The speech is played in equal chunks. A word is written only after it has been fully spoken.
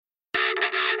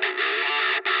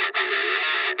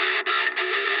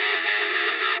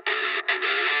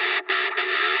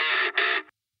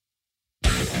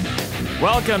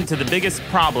Welcome to the biggest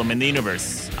problem in the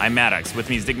universe. I'm Maddox. With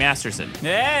me is Dick Masterson.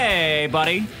 Hey,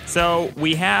 buddy. So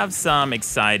we have some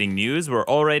exciting news. We're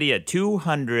already at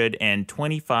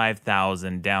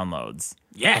 225,000 downloads.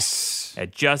 Yes.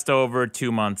 At just over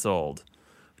 2 months old,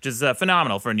 which is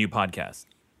phenomenal for a new podcast.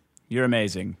 You're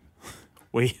amazing.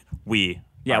 We're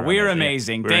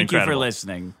amazing. We're Thank you for incredible.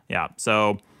 listening. Yeah.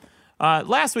 So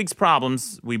last week's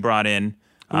problems we brought in.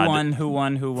 Who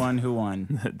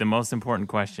won? The most important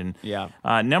question. Yeah.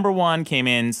 Number one came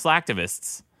in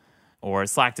Slacktivists, or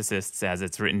Slackticists as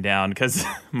it's written down, because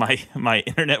my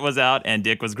internet was out and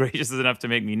Dick was gracious enough to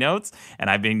make me notes, and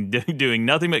I've been doing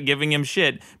nothing but giving him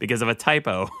shit because of a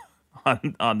typo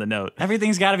on the note.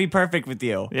 Everything's got to be perfect with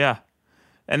you. Yeah.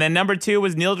 And then number two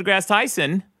was Neil deGrasse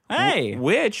Tyson, Hey.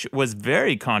 which was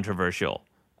very controversial.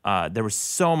 There was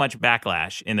so much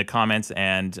backlash in the comments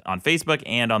and on Facebook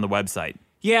and on the website.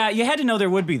 Yeah, you had to know there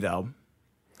would be, though.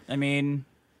 I mean,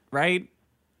 right?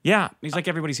 Yeah. He's like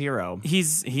everybody's hero.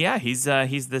 He's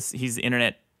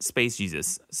internet space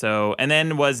Jesus. So, and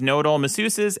then was Know-It-All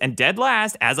Masseuses, and dead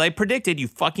last, as I predicted, you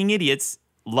fucking idiots,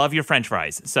 love your French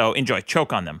fries. So enjoy,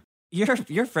 choke on them.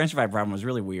 Your French fry problem was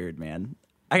really weird, man.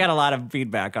 I got a lot of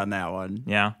feedback on that one.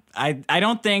 Yeah. I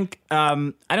don't think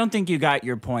you got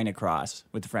your point across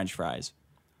with the French fries.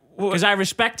 Because I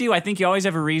respect you. I think you always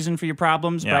have a reason for your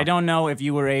problems, but I don't know if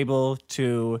you were able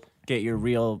to get your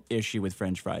real issue with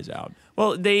French fries out.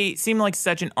 Well, they seem like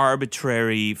such an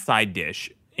arbitrary side dish.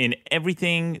 In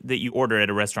everything that you order at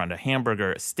a restaurant, a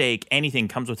hamburger, a steak, anything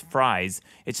comes with fries.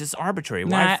 It's just arbitrary.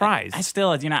 Why fries? I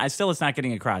still, it's not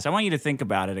getting across. I want you to think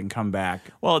about it and come back.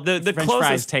 Well, the French closest,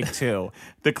 fries take two.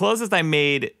 The closest I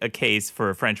made a case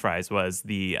for French fries was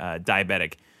the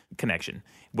diabetic connection,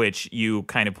 which you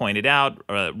kind of pointed out,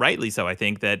 rightly so, I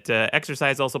think, that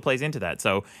exercise also plays into that.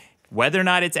 So whether or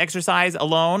not it's exercise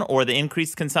alone or the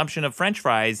increased consumption of French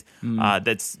fries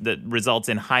that results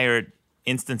in higher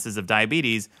instances of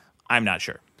diabetes, I'm not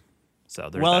sure.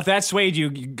 So if that swayed you,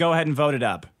 go ahead and vote it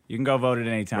up. You can go vote it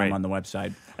anytime on the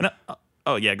website. And,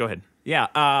 yeah, go ahead. Yeah.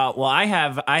 Well, I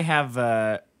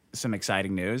have some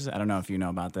exciting news. I don't know if you know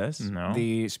about this. No.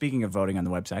 Speaking of voting on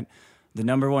the website, the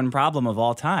number one problem of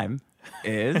all time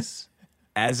is,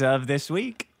 as of this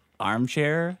week,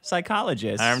 armchair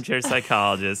psychologist. Armchair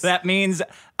psychologist. That means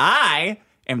I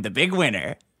am the big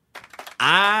winner.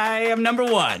 I am number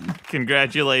one.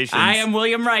 Congratulations. I am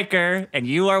William Riker, and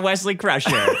you are Wesley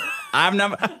Crusher.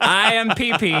 I am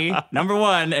PP, number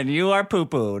one, and you are Poo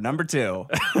Poo, number two.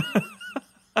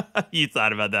 You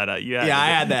thought about that. I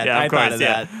had that. Yeah, of course. Thought of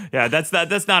that. Yeah,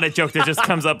 that's not a joke that just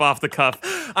comes up off the cuff.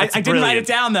 I didn't write it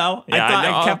down, though. Yeah,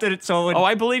 I kept it so it would... Oh,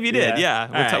 I believe you did.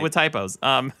 Yeah, Right. with typos.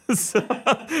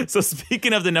 So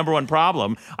speaking of the number one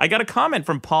problem, I got a comment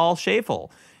from Paul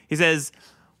Schafel. He says,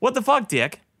 "What the fuck,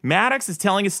 Dick? Maddox is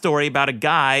telling a story about a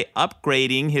guy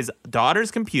upgrading his daughter's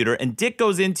computer, and Dick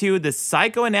goes into the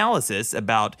psychoanalysis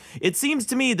about, it seems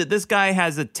to me that this guy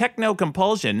has a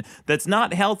techno-compulsion that's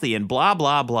not healthy and blah,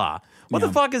 blah, blah. What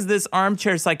the fuck is this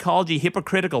armchair psychology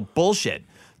hypocritical bullshit?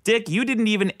 Dick, you didn't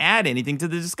even add anything to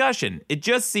the discussion. It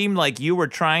just seemed like you were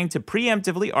trying to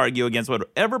preemptively argue against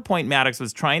whatever point Maddox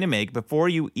was trying to make before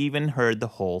you even heard the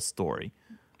whole story."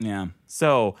 Yeah.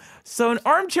 So an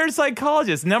armchair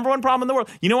psychologist, number one problem in the world.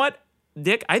 You know what,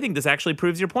 Dick? I think this actually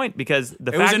proves your point, because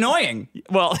it was annoying.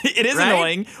 Well, it is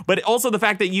annoying, but also the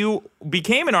fact that you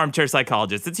became an armchair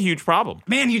psychologist, it's a huge problem.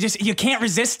 Man, you can't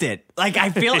resist it. Like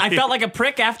I felt like a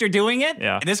prick after doing it.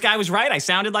 Yeah. This guy was right. I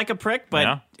sounded like a prick, but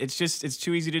Yeah. it's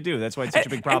too easy to do. That's why it's such a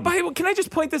big problem. And by the way, can I just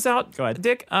point this out? Go ahead.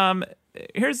 Dick.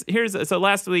 So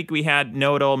last week we had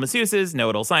Know-It-All Masseuses,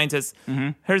 Know-It-All Scientists.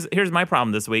 Mm-hmm. Here's my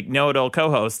problem this week: Know-It-All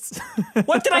co-hosts.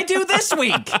 What did I do this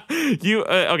week?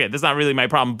 Okay, that's not really my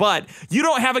problem, but you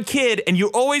don't have a kid, and you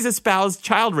always espouse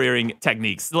child rearing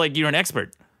techniques like you're an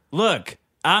expert. Look,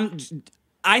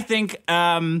 I think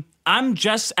I'm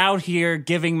just out here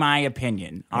giving my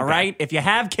opinion. All right, if you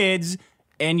have kids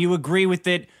and you agree with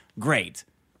it, great.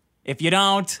 If you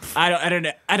don't, I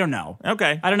don't know.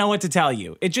 Okay. I don't know what to tell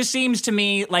you. It just seems to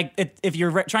me like if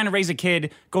you're trying to raise a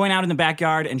kid, going out in the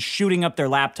backyard and shooting up their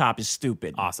laptop is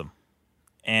stupid. Awesome.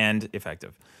 And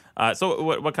effective. So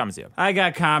what comments do you have? I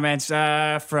got comments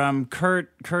from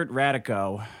Kurt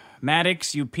Radico.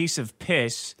 Maddox, you piece of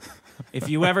piss. If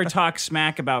you ever talk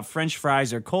smack about French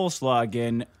fries or coleslaw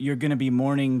again, you're going to be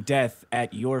mourning death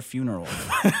at your funeral.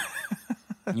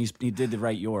 He did the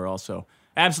right your also.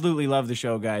 Absolutely love the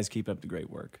show, guys. Keep up the great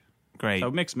work. Great.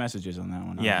 So mixed messages on that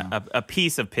one. I Yeah, don't know. a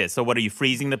piece of piss. So what are you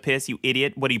freezing the piss, you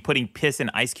idiot? What are you putting piss in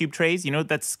ice cube trays? You know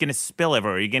that's going to spill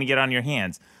everywhere. You're going to get on your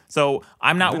hands. So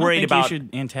I'm not I don't worried think about. You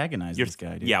should antagonize this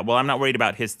guy, dude. Yeah, well, I'm not worried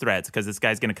about his threats because this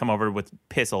guy's going to come over with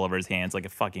piss all over his hands like a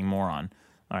fucking moron.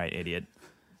 All right, idiot.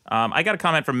 I got a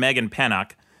comment from Megan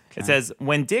Pennock. It says,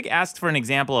 when Dick asked for an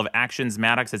example of actions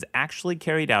Maddox has actually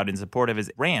carried out in support of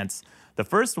his rants, the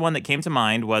first one that came to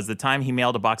mind was the time he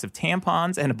mailed a box of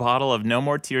tampons and a bottle of No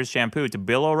More Tears shampoo to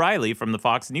Bill O'Reilly from the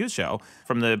Fox News show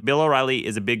from the Bill O'Reilly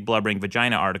is a Big Blubbering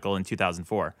Vagina article in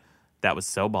 2004. That was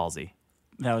so ballsy.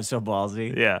 That was so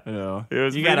ballsy. Yeah. Oh. It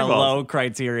was You got a pretty ballsy. low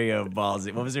criteria of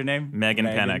ballsy. What was her name? Megan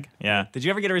Pennock. Yeah. Did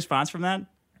you ever get a response from that?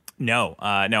 No.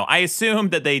 I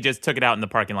assumed that they just took it out in the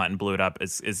parking lot and blew it up,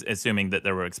 assuming that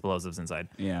there were explosives inside.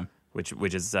 Yeah.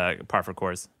 Which is par for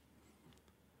course.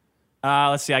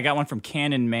 Let's see. I got one from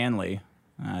Cannon Manley.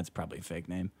 That's probably a fake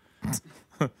name.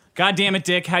 God damn it,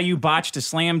 Dick. How you botched a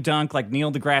slam dunk like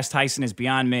Neil deGrasse Tyson is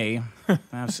beyond me.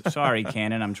 I'm sorry,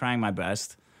 Cannon. I'm trying my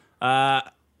best.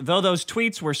 Though those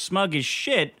tweets were smug as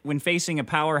shit, when facing a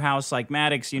powerhouse like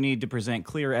Maddox, you need to present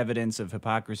clear evidence of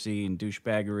hypocrisy and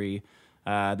douchebaggery.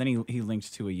 Then he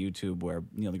linked to a YouTube where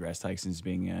Neil deGrasse Tyson's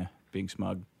being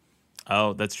smug.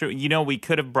 Oh, that's true. You know, we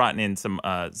could have brought in some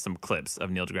clips of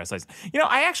Neil deGrasse Tyson. You know,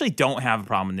 I actually don't have a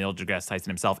problem with Neil deGrasse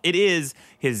Tyson himself. It is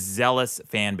his zealous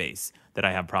fan base that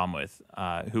I have a problem with,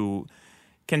 who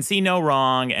can see no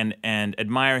wrong and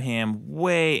admire him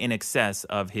way in excess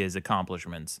of his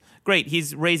accomplishments. Great,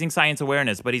 he's raising science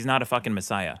awareness, but he's not a fucking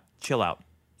messiah. Chill out.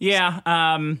 Yeah,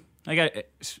 I got.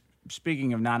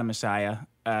 Speaking of not a messiah,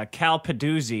 Cal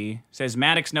Paduzzi says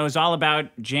Maddox knows all about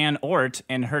Jan Ort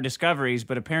and her discoveries,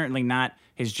 but apparently not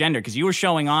his gender. Because you were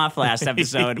showing off last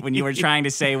episode when you were trying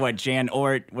to say what Jan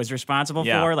Ort was responsible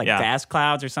for, like gas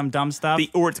clouds or some dumb stuff. The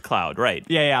Oort cloud, right.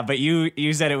 Yeah, but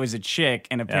you said it was a chick,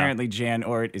 and apparently Jan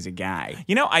Ort is a guy.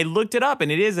 You know, I looked it up,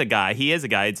 and it is a guy. He is a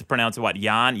guy. It's pronounced what?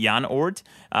 Jan Oort,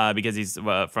 because he's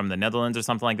from the Netherlands or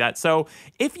something like that. So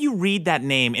if you read that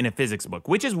name in a physics book,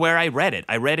 which is where I read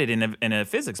it in a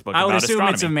physics book I would about assume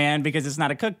astronomy. it's a man because it's not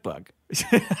a cookbook.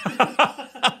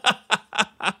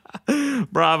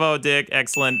 Bravo, Dick.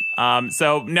 Excellent.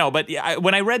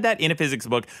 When I read that in a physics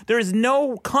book, there is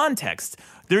no context.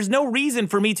 There's no reason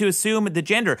for me to assume the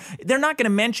gender. They're not going to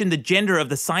mention the gender of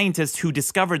the scientist who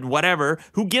discovered whatever.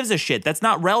 Who gives a shit? That's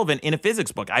not relevant in a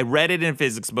physics book. I read it in a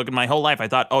physics book, and my whole life I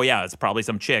thought, oh yeah, it's probably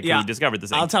some chick who discovered this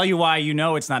thing. I'll tell you why you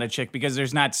know it's not a chick, because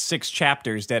there's not 6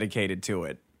 chapters dedicated to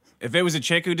it. If it was a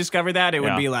chick who discovered that, it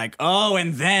would be like, oh,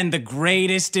 and then the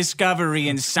greatest discovery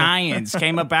in science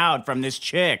came about from this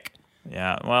chick.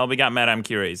 Yeah, well, we got Madame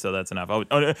Curie, so that's enough.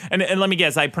 And let me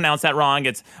guess, I pronounced that wrong.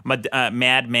 It's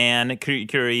Madman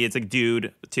Curie. It's a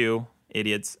dude, too.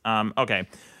 Idiots. Okay.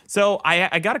 So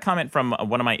I got a comment from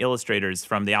one of my illustrators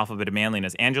from the Alphabet of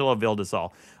Manliness, Angelo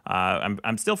Vildesal.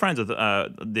 I'm still friends with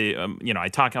I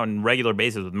talk on a regular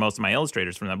basis with most of my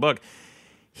illustrators from that book.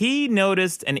 He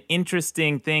noticed an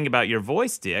interesting thing about your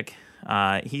voice, Dick.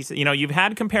 He said, you've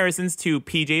had comparisons to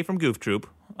PJ from Goof Troop.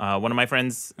 One of my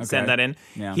friends sent that in.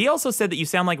 Yeah. He also said that you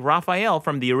sound like Raphael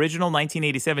from the original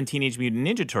 1987 Teenage Mutant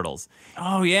Ninja Turtles.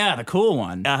 Oh, yeah, the cool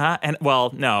one. Uh-huh. And,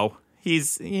 well, no.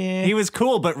 He was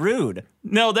cool but rude.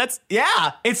 No, that's...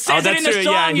 Yeah, it says it in the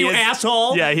song, you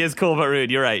asshole. Yeah, he is cool but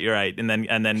rude. You're right. And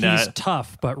then he's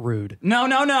tough but rude. No,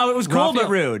 it was cool but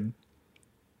rude.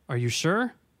 Are you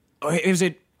sure? Is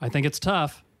it... I think it's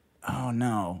tough. Oh,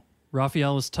 no.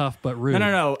 Raphael was tough but rude.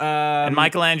 No. And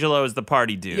Michelangelo is the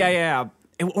party dude. Yeah.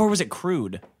 Or was it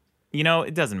crude?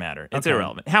 It doesn't matter. It's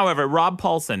irrelevant. However, Rob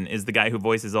Paulson is the guy who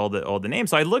voices all the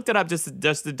names. So I looked it up just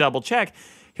to double check.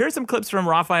 Here's some clips from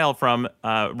Raphael from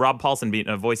Rob Paulson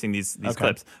voicing these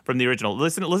clips from the original.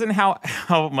 Listen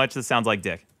how much this sounds like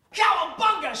Dick.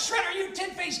 Cowabunga! Shredder, you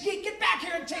tin-faced geek! Get back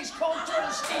here and taste cold turtle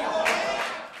steel!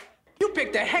 You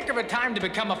picked a heck of a time to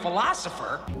become a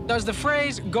philosopher. Does the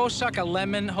phrase "go suck a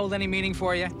lemon" hold any meaning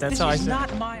for you? That's how I said.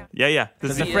 Not my. Yeah.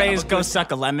 Does the phrase "go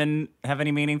suck a lemon" have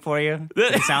any meaning for you?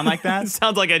 Does it sound like that? It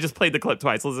sounds like I just played the clip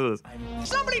twice. Listen to this.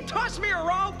 Somebody toss me a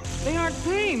rope. They aren't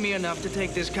paying me enough to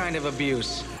take this kind of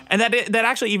abuse. And that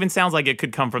actually even sounds like it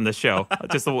could come from the show.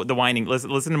 Just the whining.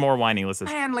 Listen to more whining. Listen.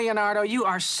 Man, Leonardo, you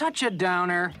are such a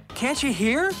downer. Can't you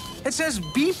hear? It says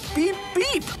beep, beep,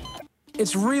 beep.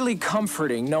 It's really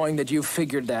comforting knowing that you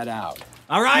figured that out.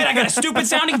 All right, I got a stupid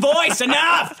sounding voice.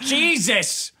 Enough!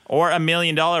 Jesus! Or $1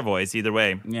 million voice, either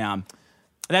way. Yeah.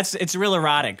 It's real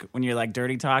erotic when you're like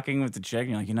dirty talking with the chick.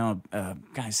 And you're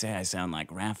like, guys say I sound like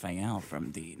Raphael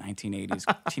from the 1980s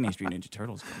Teenage Mutant Ninja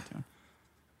Turtles cartoon.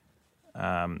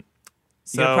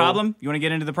 You got a problem? You want to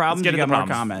get into the problem? Let's get into got the more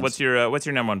problems. comments. What's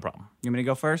your number one problem? You want me to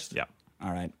go first? Yeah.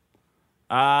 All right.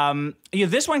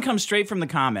 This one comes straight from the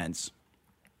comments.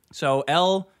 So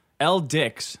L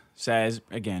Dix says,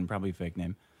 again, probably fake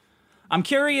name. I'm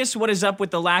curious what is up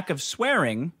with the lack of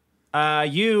swearing.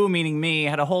 You, meaning me,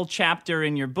 had a whole chapter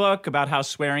in your book about how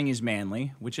swearing is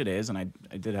manly, which it is, and I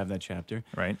did have that chapter.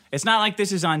 Right. It's not like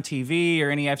this is on TV or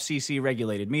any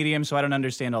FCC-regulated medium, so I don't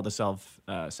understand all the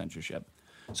self-censorship.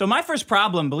 So my first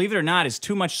problem, believe it or not, is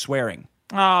too much swearing.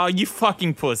 Oh, you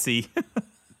fucking pussy.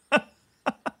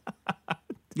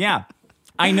 Yeah.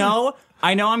 I know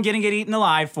I'm going to get eaten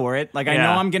alive for it. Like, I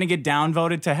know I'm going to get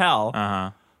downvoted to hell.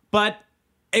 Uh-huh. But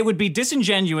it would be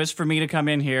disingenuous for me to come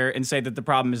in here and say that the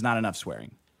problem is not enough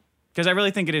swearing. Because I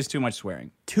really think it is too much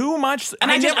swearing. Too much?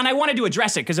 And I wanted to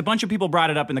address it because a bunch of people brought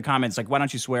it up in the comments. Like, why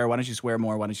don't you swear? Why don't you swear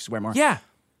more? Why don't you swear more? Yeah.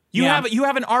 You Yeah.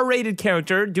 have an R-rated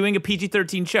character doing a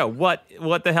PG-13 show. What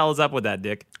the hell is up with that,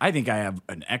 Dick? I think I have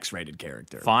an X-rated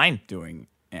character. Fine. Doing,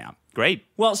 yeah. Great.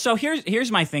 Well, so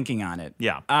here's my thinking on it.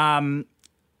 Yeah.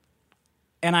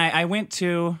 And I went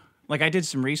to, like, I did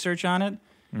some research on it,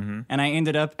 and I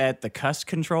ended up at the Cuss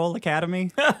Control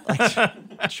Academy,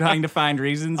 like, trying to find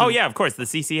reasons. Oh, yeah, of course, the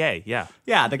CCA, yeah.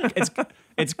 Yeah,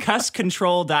 it's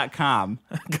cusscontrol.com.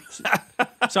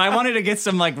 So I wanted to get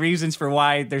some, like, reasons for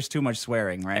why there's too much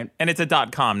swearing, right? And it's a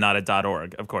 .com, not a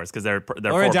 .org, of course, because they're Or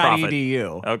for a profit.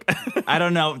 .edu. Okay. I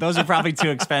don't know. Those are probably too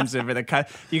expensive.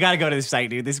 You got to go to the site,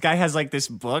 dude. This guy has, like, this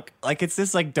book. Like, it's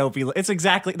this, like, dopey. It's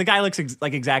exactly, the guy looks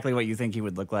like exactly what you think he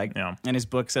would look like. Yeah. And his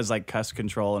book says, like, cuss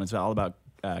control, and it's all about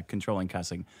controlling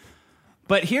cussing.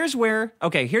 But here's where,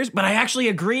 but I actually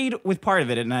agreed with part of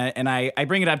it, and I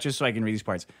bring it up just so I can read these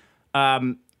parts.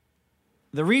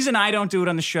 The reason I don't do it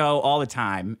on the show all the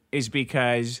time is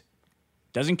because it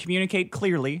doesn't communicate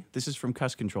clearly. This is from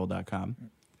cusscontrol.com.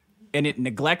 And it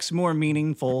neglects more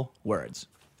meaningful words.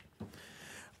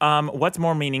 What's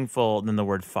more meaningful than the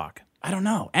word fuck? I don't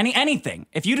know. Anything.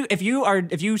 If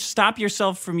you stop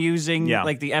yourself from using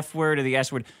like the F word or the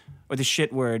S word or the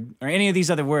shit word or any of these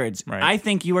other words, right. I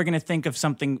think you are going to think of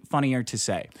something funnier to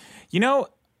say. You know,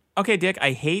 okay, Dick,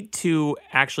 I hate to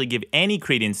actually give any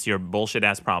credence to your bullshit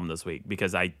ass problem this week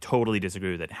because I totally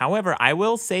disagree with it. However, I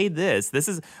will say this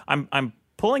is I'm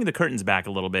pulling the curtains back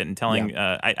a little bit and telling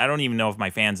I don't even know if my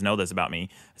fans know this about me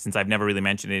since I've never really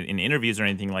mentioned it in interviews or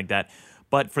anything like that.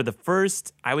 But for the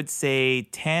first, I would say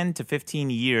 10 to 15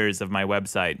 years of my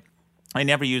website, I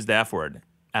never used the F word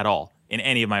at all in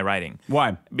any of my writing.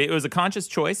 Why? It was a conscious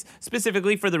choice,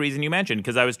 specifically for the reason you mentioned,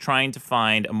 because I was trying to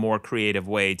find a more creative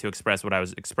way to express what I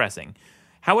was expressing.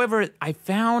 However, I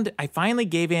finally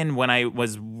gave in when I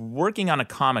was working on a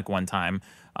comic one time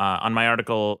on my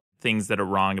article, Things That Are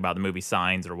Wrong About the Movie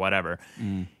Signs or whatever.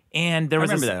 And there was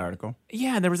I remember that article.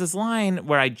 Yeah, there was this line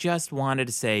where I just wanted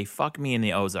to say, fuck me in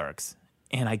the Ozarks.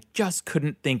 And I just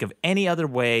couldn't think of any other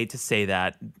way to say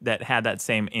that had that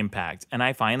same impact. And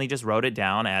I finally just wrote it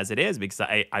down as it is because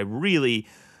I really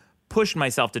pushed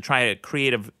myself to try a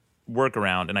creative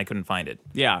workaround and I couldn't find it.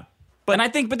 Yeah. But I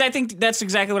think that's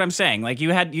exactly what I'm saying. Like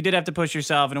you did have to push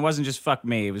yourself, and it wasn't just fuck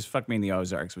me, it was fuck me in the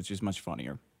Ozarks, which is much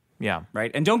funnier. Yeah.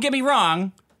 Right? And don't get me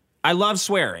wrong, I love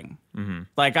swearing. Mm-hmm.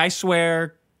 Like I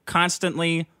swear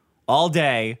constantly all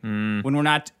day when we're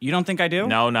not. You don't think I do?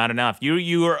 No, not enough. You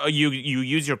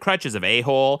use your crutches of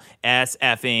a-hole,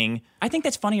 s-effing. I think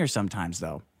that's funnier sometimes,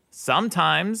 though.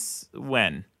 Sometimes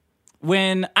when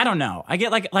I don't know. I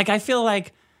get like I feel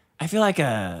like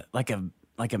a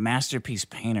masterpiece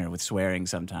painter with swearing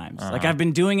sometimes. Like I've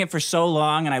been doing it for so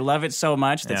long and I love it so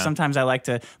much that sometimes I like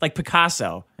to, like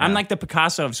Picasso. Yeah. I'm like the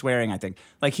Picasso of swearing, I think.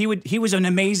 Like he was an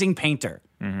amazing painter.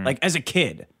 Like as a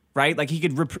kid. Right, like he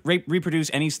could reproduce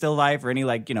any still life or any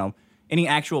any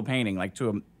actual painting like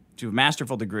to a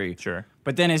masterful degree. Sure.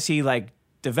 But then as he like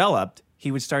developed,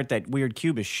 he would start that weird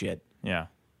cubist shit. Yeah.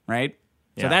 Right.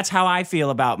 Yeah. So that's how I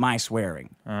feel about my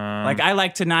swearing. Like I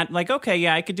like to not like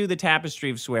I could do the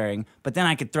tapestry of swearing, but then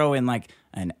I could throw in like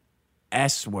an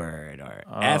S word or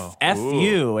F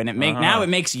you, and it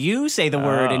makes you say the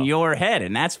word in your head,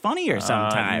 and that's funnier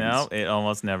sometimes. No, it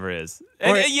almost never is.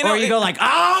 Or you go like,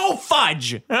 oh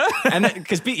fudge, and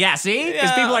because people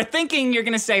are thinking you're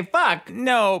gonna say fuck.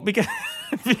 No,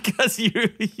 because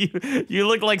you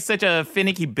look like such a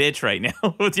finicky bitch right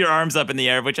now with your arms up in the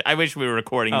air, which I wish we were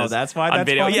recording. Oh, this that's why on that's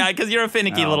video. funny? Yeah, because you're a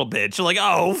finicky little bitch. You're like,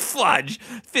 oh fudge,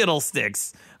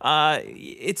 fiddlesticks.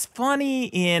 It's funny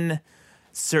in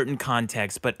certain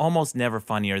contexts, but almost never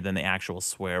funnier than the actual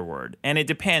swear word. And it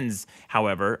depends,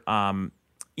 however.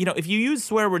 If you use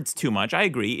swear words too much, I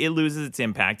agree, it loses its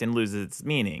impact and loses its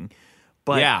meaning.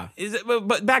 But Yeah.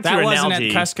 but back to That your wasn't analogy.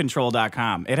 at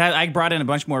cusscontrol.com. I brought in a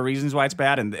bunch more reasons why it's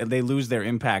bad, and they lose their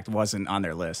impact wasn't on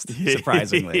their list,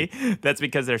 surprisingly. That's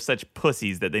because they're such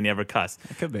pussies that they never cuss.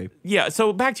 It could be. Yeah,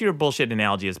 so back to your bullshit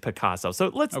analogy as Picasso. So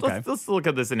let's look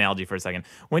at this analogy for a second.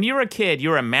 When you were a kid, you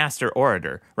were a master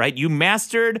orator, right? You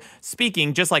mastered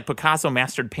speaking just like Picasso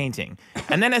mastered painting.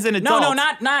 And then as an adult...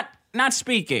 No, not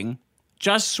speaking,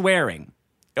 just swearing.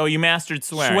 Oh, you mastered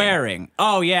swearing. Swearing.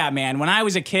 Oh yeah, man. When I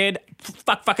was a kid,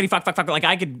 fuck. Like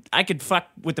I could fuck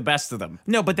with the best of them.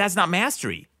 No, but that's not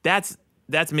mastery. That's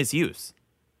misuse.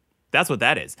 That's what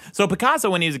that is. So Picasso,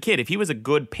 when he was a kid, if he was a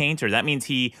good painter, that means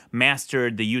he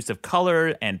mastered the use of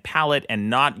color and palette and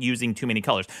not using too many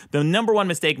colors. The number one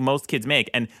mistake most kids make,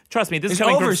 and trust me, this is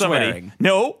coming from somebody. Over-swearing.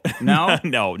 No,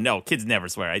 No? no. Kids never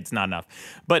swear. It's not enough.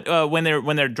 But when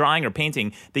they're drawing or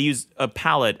painting, they use a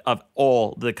palette of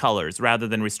all the colors rather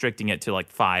than restricting it to like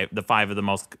the five of the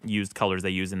most used colors they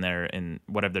use in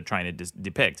whatever they're trying to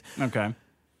depict. Okay.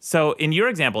 So in your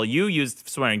example, you used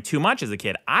swearing too much as a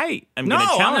kid. I am going to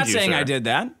challenge you, I'm not saying sir. I did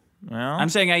that. Well, I'm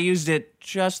saying I used it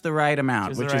just the right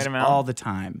amount, which is all the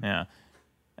time. Yeah.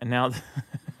 And now,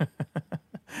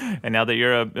 and now that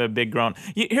you're a big grown,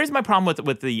 here's my problem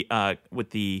with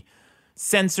the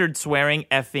censored swearing,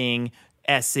 effing,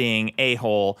 essing,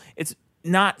 a-hole. It's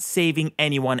not saving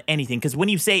anyone anything, because when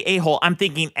you say a-hole, I'm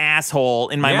thinking asshole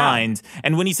in my mind,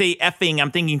 and when you say effing, I'm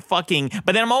thinking fucking,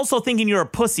 but then I'm also thinking you're a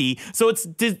pussy, so it's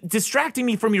distracting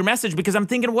me from your message because I'm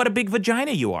thinking what a big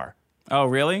vagina you are. Oh,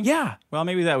 really? Yeah. Well,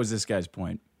 maybe that was this guy's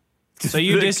point. So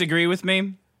you disagree with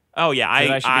me? Oh yeah,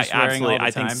 I should be swearing absolutely. all the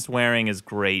I think time? swearing is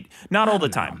great. Not all the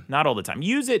time. Not all the time.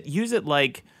 Use it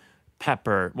like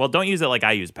pepper. Well, don't use it like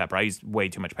I use pepper. I use way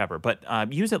too much pepper. But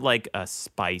use it like a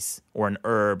spice or an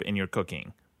herb in your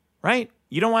cooking, right?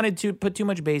 You don't want to put too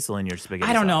much basil in your spaghetti.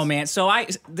 I don't know, sauce. man. So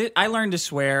I learned to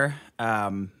swear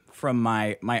from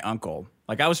my uncle.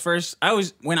 Like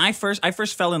when I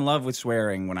first fell in love with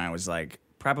swearing when I was like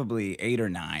probably 8 or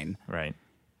 9. Right.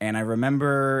 And I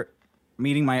remember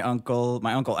meeting my uncle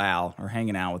Al, or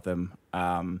hanging out with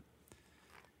him.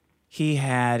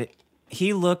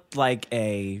 He looked like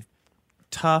a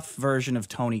tough version of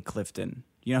Tony Clifton.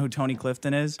 You know who Tony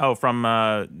Clifton is? Oh, from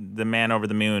The Man Over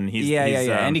the Moon. He's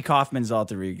Andy Kaufman's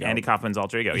alter ego. Andy Kaufman's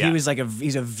alter ego. Yeah. He was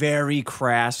he's a very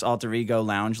crass alter ego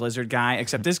lounge lizard guy,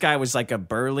 except this guy was like a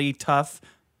burly, tough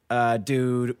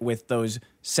dude with those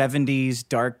 70s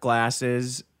dark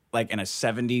glasses, like in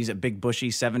a big bushy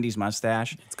 70s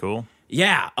mustache. It's cool.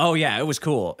 Yeah. Oh, yeah. It was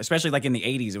cool. Especially like in the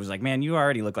 80s. It was like, man, you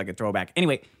already look like a throwback.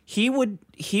 Anyway, he would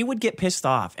get pissed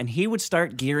off and he would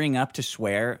start gearing up to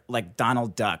swear like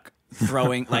Donald Duck,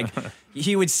 throwing like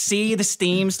he would see the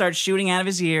steam start shooting out of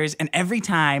his ears, and every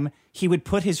time he would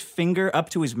put his finger up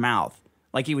to his mouth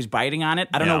like he was biting on it.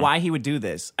 I don't know why he would do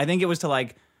this. I think it was to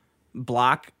like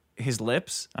block his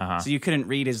lips, so you couldn't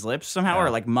read his lips somehow, or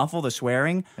like muffle the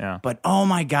swearing. Yeah. But oh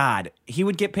my god, he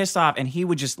would get pissed off and he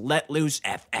would just let loose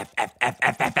f f f f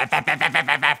f f f f f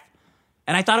f f.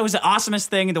 And I thought it was the awesomest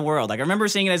thing in the world. Like I remember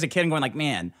seeing it as a kid and going like,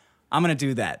 man, I'm gonna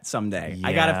do that someday.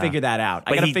 I gotta figure that out.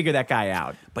 I gotta figure that guy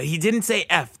out. But he didn't say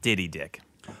F, did he, Dick?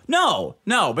 No,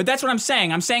 but that's what I'm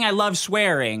saying. I'm saying I love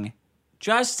swearing.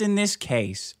 Just in this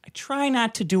case, I try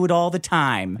not to do it all the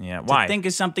time. Yeah, why? To think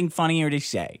of something funnier to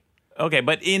say. Okay,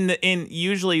 but in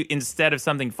usually instead of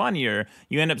something funnier,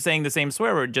 you end up saying the same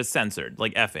swear word just censored,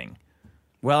 like effing.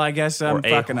 Well, I guess I'm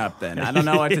fucking up then. I don't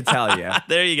know what to tell you.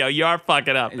 There you go. You are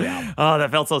fucking up. Yeah. Oh, that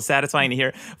felt so satisfying to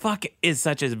hear. Fuck is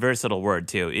such a versatile word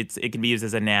too. It can be used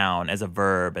as a noun, as a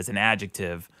verb, as an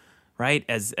adjective, right?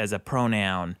 As a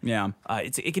pronoun. Yeah.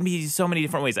 It can be used so many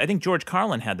different ways. I think George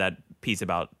Carlin had that piece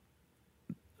about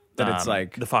That it's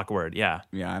like the fuck word. Yeah.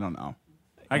 Yeah, I don't know.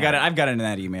 I've got it in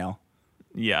that email.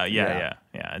 Yeah.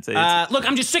 It's Look,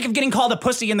 I'm just sick of getting called a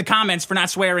pussy in the comments for not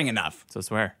swearing enough. so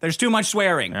swear. There's too much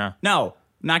swearing. Yeah. No,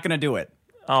 not gonna do it.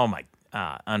 Oh my,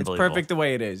 unbelievable. Perfect the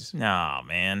way it is. No,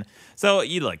 man. So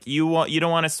you don't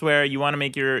want to swear. You want to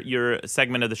make your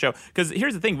segment of the show, because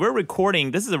here's the thing: we're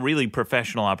recording. This is a really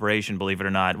professional operation, believe it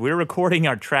or not. We're recording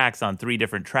our tracks on 3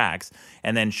 different tracks,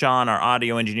 and then Sean, our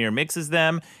audio engineer, mixes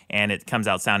them, and it comes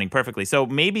out sounding perfectly. So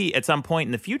maybe at some point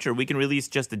in the future, we can release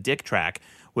just a dick track,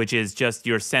 which is just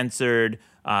your censored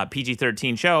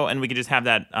PG-13 show, and we can just have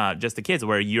that just the kids,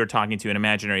 where you're talking to an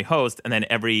imaginary host, and then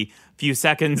every few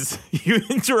seconds you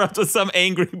interrupt with some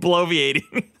angry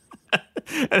bloviating.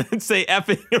 And then say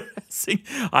effing or essing.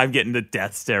 I'm getting the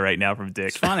death stare right now from Dick.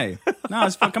 It's funny. No,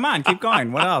 it's fun. Come on, keep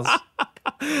going. What else?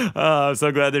 I'm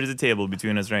so glad there's a table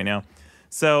between us right now.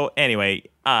 So anyway,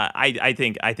 I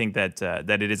think that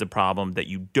it is a problem that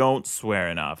you don't swear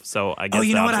enough. So I guess. Oh,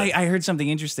 you know what? I heard something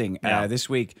interesting this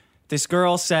week. This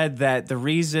girl said that the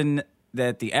reason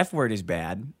that the F word is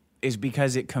bad is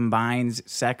because it combines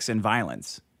sex and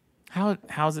violence.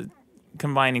 How's it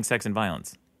combining sex and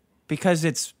violence?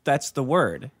 Because that's the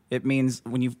word. It means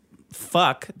when you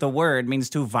fuck, the word means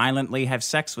to violently have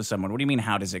sex with someone. What do you mean,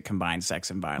 how does it combine sex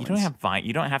and violence?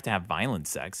 You don't have to have violent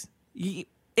sex.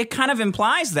 It kind of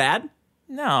implies that.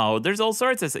 No, there's all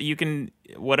sorts of you can.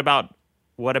 What about?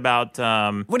 What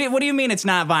do you mean it's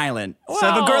not violent? So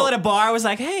if a girl at a bar was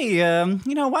like, "Hey,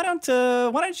 why don't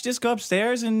you just go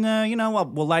upstairs and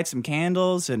we'll light some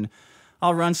candles and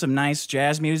I'll run some nice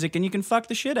jazz music and you can fuck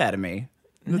the shit out of me."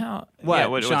 No,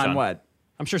 What, yeah, Sean? What?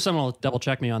 I'm sure someone will double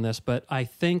check me on this, but I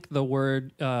think the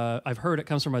word, I've heard it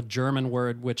comes from a German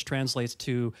word which translates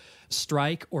to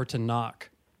strike or to knock.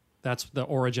 That's the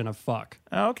origin of fuck.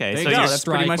 Oh, okay, There so you go. you're That's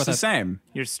pretty much the same.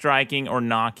 You're striking or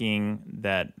knocking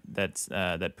that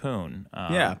poon.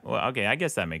 Yeah. Well, okay, I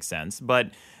guess that makes sense.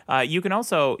 But you can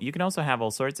also have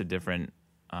all sorts of different.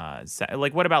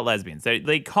 Like, what about lesbians?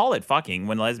 They call it fucking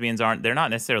when lesbians aren't. They're not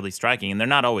necessarily striking, and they're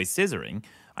not always scissoring.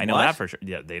 I know What? that for sure.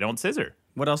 Yeah, they don't scissor.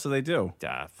 What else do they do?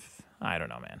 I don't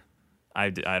know, man.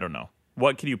 I don't know.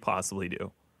 What could you possibly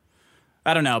do?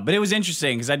 I don't know, but it was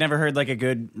interesting because I'd never heard like a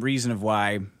good reason of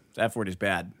why the F word is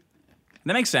bad.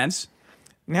 That makes sense.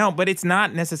 No, but it's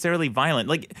not necessarily violent.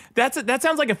 Like that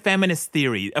sounds like a feminist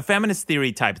theory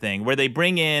type thing where they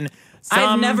bring in.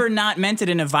 I've never not meant it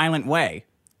in a violent way.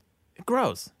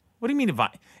 Gross. What do you mean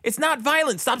it's not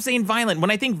violent? Stop saying violent. When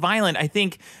I think violent, I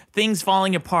think things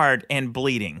falling apart and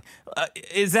bleeding.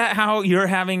 Is that how you're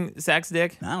having sex,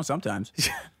 Dick? No, sometimes.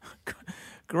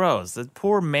 Gross. The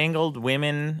poor mangled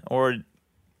women or,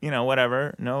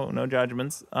 whatever. No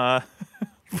judgments.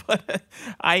 But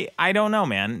I don't know,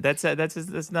 man. That's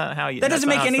not how you. That doesn't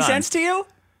make how it's any done. sense to you?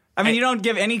 I mean, you don't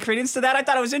give any credence to that? I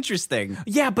thought it was interesting.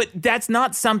 Yeah, but that's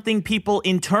not something people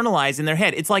internalize in their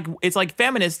head. It's like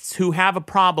feminists who have a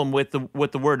problem with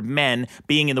the word men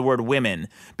being in the word women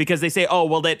because they say, oh,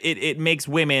 well, that it makes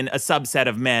women a subset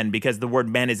of men because the word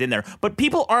men is in there. But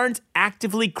people aren't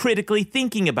actively critically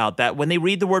thinking about that when they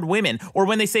read the word women or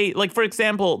when they say, like, for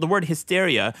example, the word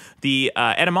hysteria. The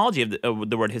etymology of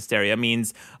the word hysteria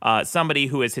means somebody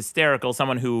who is hysterical,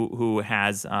 someone who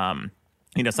has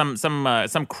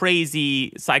some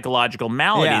crazy psychological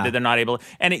malady that they're not able.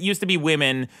 And it used to be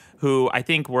women who I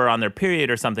think were on their period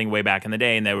or something way back in the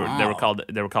day, and they were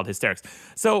called hysterics.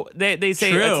 So they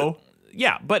say true.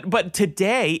 Yeah, but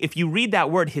today, if you read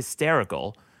that word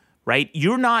hysterical, right,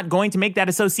 you're not going to make that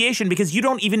association because you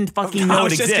don't even fucking know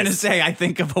it exists. I was just gonna say, I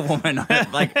think of a woman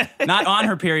like not on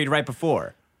her period right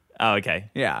before. Oh, okay.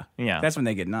 Yeah. Yeah. That's when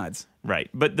they get nuts. Right.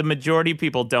 But the majority of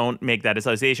people don't make that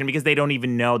association because they don't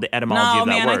even know the etymology of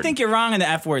that word. No, man, I think you're wrong on the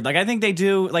F word. Like, I think they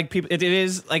do, like, people, it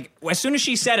is, like, as soon as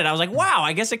she said it, I was like, wow,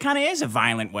 I guess it kind of is a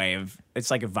violent way of,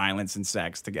 it's like a violence and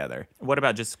sex together. What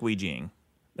about just squeegeeing?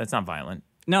 That's not violent.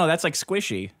 No, that's like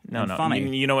squishy. No.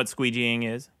 Funny. You know what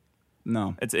squeegeeing is?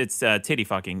 No. It's titty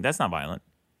fucking. That's not violent.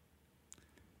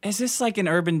 Is this like an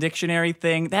Urban Dictionary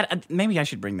thing? That maybe I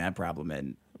should bring that problem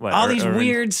in. What, all these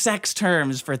weird sex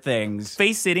terms for things.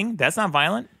 Face sitting, that's not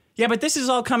violent. Yeah, but this is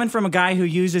all coming from a guy who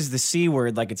uses the C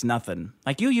word like it's nothing.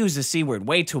 Like, you use the C word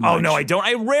way too much. Oh, no, I don't.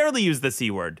 I rarely use the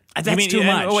C word. That's too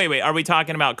much. Wait. Are we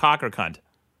talking about cock or cunt?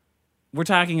 We're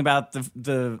talking about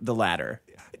the latter.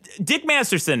 Dick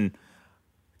Masterson,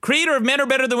 creator of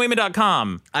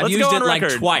menarебetterthanwomen.com. I've Let's used go it on like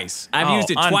record. twice. I've used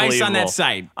it twice on that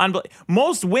site.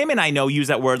 Most women I know use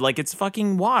that word like it's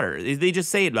fucking water. They just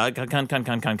say it like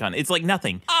cunt. It's like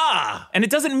nothing. And it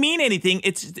doesn't mean anything.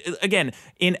 It's, again,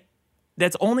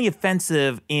 that's only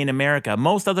offensive in America.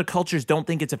 Most other cultures don't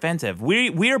think it's offensive.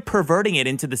 We're perverting it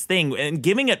into this thing and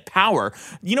giving it power.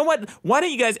 You know what? Why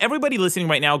don't you guys, everybody listening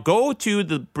right now, go to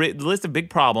the list of big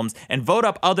problems and vote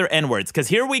up other N-words? Because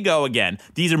here we go again.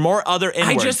 These are more other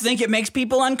N-words. I just think it makes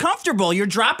people uncomfortable. You're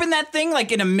dropping that thing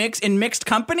like in mixed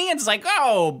company. It's like,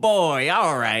 oh boy,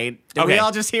 all right. Did we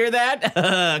all just hear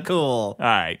that? Cool. All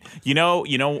right. You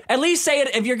know. At least say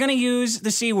it, if you're going to use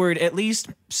the C word, at least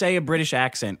say a British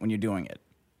accent when you're doing it.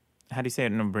 How do you say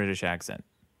it in a British accent?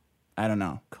 I don't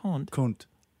know. Cunt.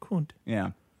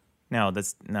 Yeah. No,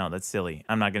 that's silly.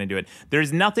 I'm not going to do it.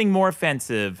 There's nothing more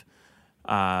offensive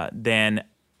than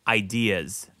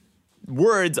ideas.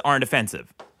 Words aren't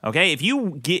offensive. Okay, if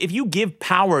you give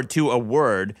power to a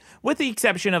word, with the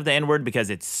exception of the N-word,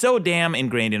 because it's so damn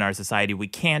ingrained in our society, we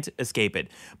can't escape it.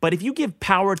 But if you give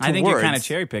power to words, I think you're kind of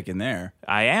cherry picking there.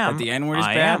 I am. But the N-word is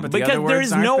bad, but the because other there words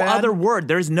is aren't no bad? other word.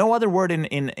 There's no other word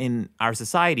in our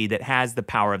society that has the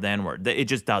power of the N-word. It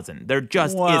just doesn't. There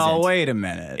just isn't. Well, wait a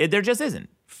minute. There just isn't.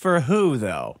 For who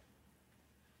though?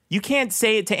 You can't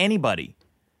say it to anybody.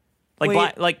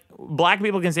 Like black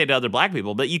people can say it to other black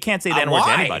people, but you can't say the N-word to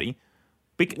why? anybody.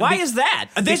 Why is that?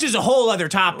 This is a whole other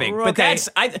topic. But Okay.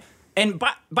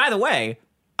 by the way,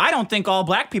 I don't think all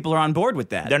black people are on board with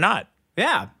that. They're not.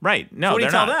 Yeah. Right. No, So what do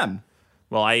you they're tell not. them?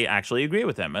 Well, I actually agree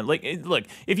with them. Look,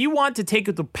 if you want to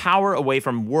take the power away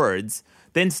from words,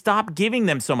 then stop giving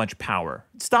them so much power.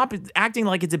 Stop acting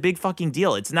like it's a big fucking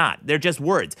deal. It's not. They're just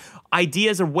words.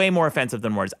 Ideas are way more offensive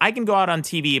than words. I can go out on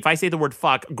TV. If I say the word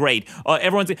fuck, great.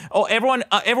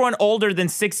 Everyone older than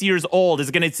 6 years old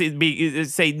is going to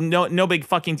say no big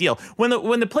fucking deal. When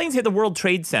the planes hit the World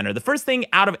Trade Center, the first thing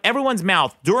out of everyone's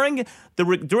mouth during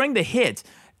the hit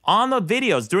on the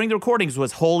videos, during the recordings,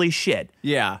 was holy shit.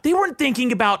 Yeah. They weren't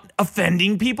thinking about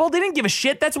offending people. They didn't give a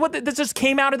shit. That just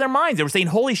came out of their minds. They were saying,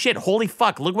 holy shit, holy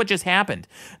fuck, look what just happened.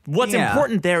 What's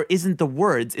important there isn't the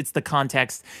words, it's the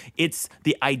context, it's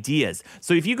the ideas.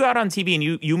 So if you go out on TV and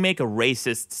you make a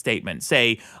racist statement,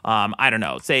 say, I don't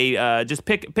know, say, just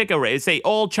pick a race, say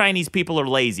all Chinese people are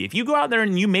lazy. If you go out there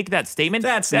and you make that statement,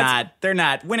 they're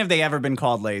not. When have they ever been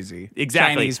called lazy?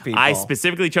 Exactly. Chinese people. I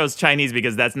specifically chose Chinese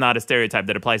because that's not a stereotype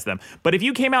that applies to them. But if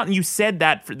you came out and you said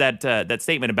that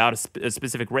statement about a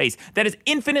specific race, that is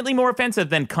infinitely more offensive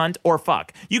than cunt or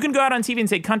fuck. You can go out on TV and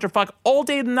say cunt or fuck all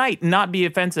day and night and not be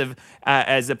offensive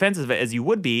as you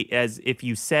would be as if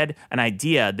you said an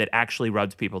idea that actually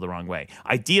rubs people the wrong way.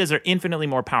 Ideas are infinitely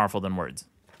more powerful than words.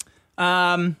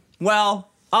 Well,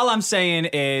 all I'm saying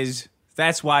is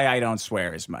that's why I don't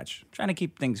swear as much. I'm trying to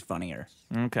keep things funnier.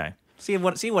 Okay. See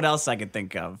what else I could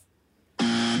think of.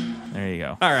 There you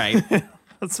go. All right.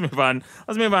 Let's move on.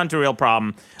 Let's move on to a real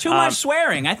problem. Too much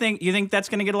swearing. You think that's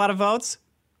going to get a lot of votes?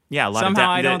 Yeah, a lot Somehow of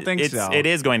I don't think so. It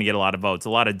is going to get a lot of votes, a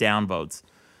lot of down votes.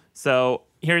 So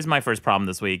here's my first problem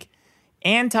this week.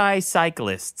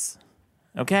 Anti-cyclists.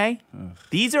 Okay? Ugh.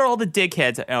 These are all the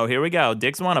dickheads. Oh, here we go.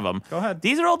 Dick's one of them. Go ahead.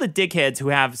 These are all the dickheads who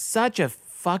have such a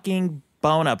fucking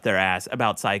bone up their ass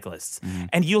about cyclists. Mm-hmm.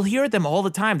 And you'll hear them all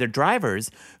the time. They're drivers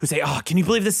who say, oh, can you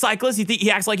believe this cyclist? He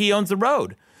acts like he owns the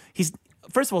road.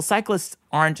 First of all, cyclists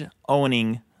aren't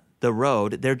owning the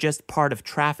road. They're just part of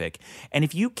traffic. And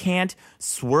if you can't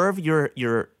swerve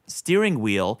your steering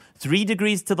wheel 3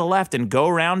 degrees to the left and go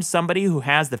around somebody who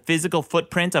has the physical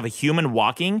footprint of a human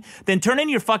walking, then turn in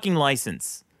your fucking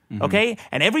license. Mm-hmm. Okay?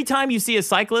 And every time you see a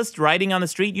cyclist riding on the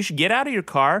street, you should get out of your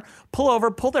car, pull over,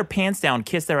 pull their pants down,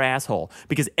 kiss their asshole.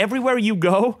 Because everywhere you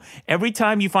go, every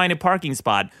time you find a parking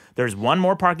spot, there's one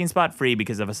more parking spot free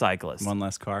because of a cyclist. One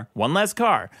less car. One less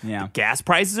car. Yeah. The gas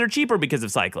prices are cheaper because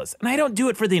of cyclists. And I don't do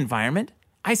it for the environment.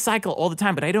 I cycle all the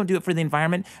time, but I don't do it for the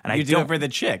environment. And you do it for the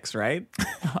chicks, right?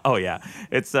 Oh yeah,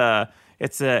 it's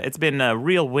been a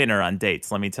real winner on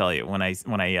dates. Let me tell you, when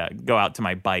I go out to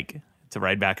my bike to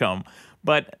ride back home.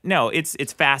 But no,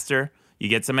 it's faster. You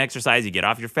get some exercise. You get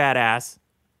off your fat ass,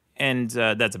 and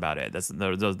that's about it. That's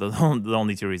the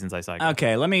only 2 reasons I cycle.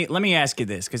 Okay, let me ask you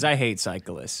this because I hate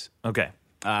cyclists. Okay.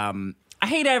 I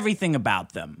hate everything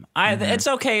about them. It's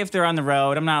okay if they're on the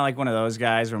road. I'm not like one of those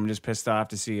guys where I'm just pissed off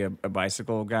to see a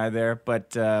bicycle guy there.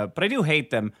 But I do hate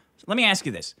them. Let me ask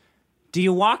you this: do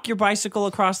you walk your bicycle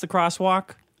across the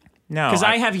crosswalk? No, because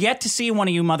I have yet to see one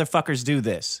of you motherfuckers do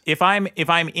this. If I'm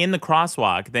in the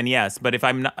crosswalk, then yes. But if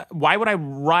I'm not, why would I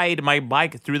ride my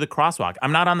bike through the crosswalk?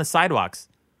 I'm not on the sidewalks.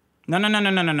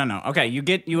 No. Okay,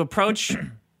 you approach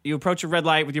a red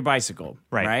light with your bicycle,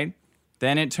 right?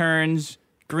 Then it turns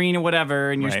green or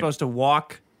whatever, and you're supposed to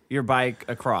walk your bike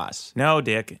across. No,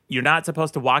 Dick, you're not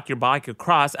supposed to walk your bike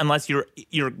across unless you're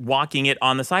walking it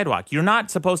on the sidewalk. You're not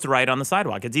supposed to ride on the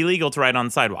sidewalk. It's illegal to ride on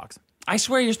the sidewalks. I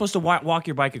swear you're supposed to walk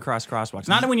your bike across crosswalks.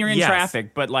 Not when you're in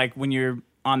traffic, but like when you're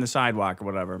on the sidewalk or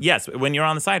whatever. Yes, when you're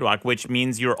on the sidewalk, which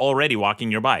means you're already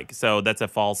walking your bike. So that's a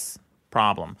false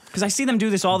problem. Because I see them do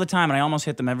this all the time, and I almost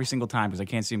hit them every single time because I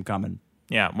can't see them coming.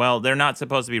 Yeah, well, they're not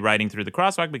supposed to be riding through the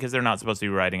crosswalk because they're not supposed to be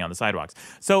riding on the sidewalks.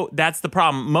 So that's the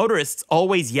problem. Motorists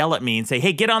always yell at me and say,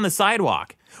 hey, get on the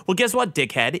sidewalk. Well, guess what,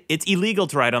 dickhead? It's illegal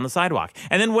to ride on the sidewalk.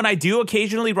 And then when I do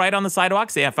occasionally ride on the sidewalk,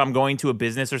 say if I'm going to a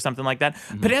business or something like that,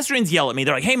 pedestrians yell at me.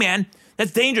 They're like, hey, man,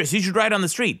 that's dangerous. You should ride on the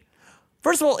street.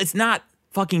 First of all, it's not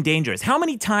fucking dangerous. How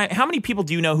many people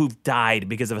do you know who've died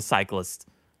because of a cyclist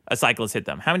hit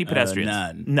them? How many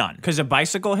pedestrians? None. Because a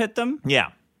bicycle hit them? Yeah.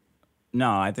 No,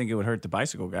 I think it would hurt the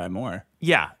bicycle guy more.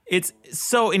 Yeah, it's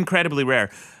so incredibly rare.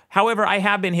 However, I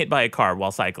have been hit by a car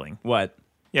while cycling. What?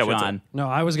 Yeah, what's Sean? it? No,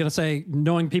 I was going to say,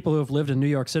 knowing people who have lived in New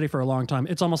York City for a long time,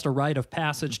 it's almost a rite of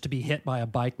passage to be hit by a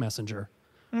bike messenger.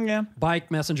 Yeah.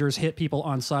 Bike messengers hit people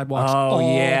on sidewalks Oh, all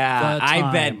yeah. the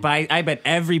time. I bet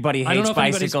everybody hates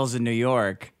bicycles in New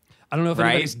York. I don't know if Right.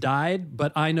 anybody's died,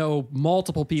 but I know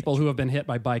multiple people who have been hit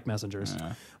by bike messengers.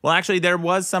 Well, actually, there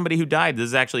was somebody who died. This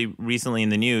is actually recently in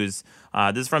the news.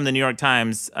 This is from the New York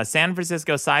Times. A San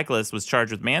Francisco cyclist was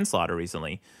charged with manslaughter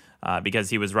recently because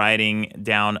he was riding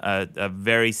down a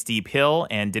very steep hill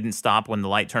and didn't stop when the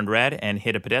light turned red and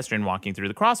hit a pedestrian walking through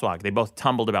the crosswalk. They both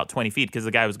tumbled about 20 feet because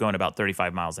the guy was going about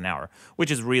 35 miles an hour, which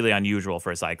is really unusual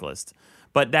for a cyclist.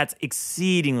 But that's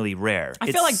exceedingly rare.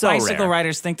 I feel like so bicycle rare.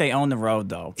 riders think they own the road,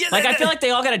 though. Like, I feel like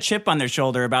they all got a chip on their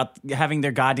shoulder about having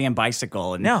their goddamn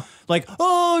bicycle. And No. like,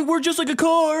 oh, we're just like a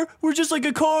car. We're just like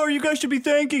a car. You guys should be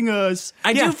thanking us.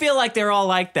 I Yeah. do feel like they're all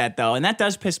like that, though, and that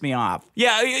does piss me off.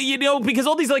 Yeah, you know, because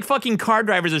all these like fucking car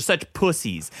drivers are such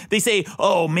pussies. They say,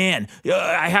 "Oh man,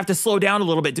 I have to slow down a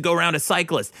little bit to go around a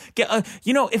cyclist."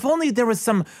 You know, if only there was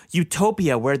some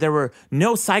utopia where there were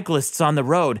no cyclists on the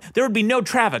road, there would be no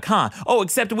traffic, huh? Oh,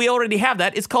 except we already have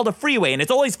that. It's called a freeway, and it's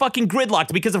always fucking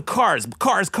gridlocked because of cars,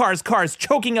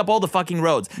 choking up all the fucking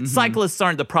roads. Cyclists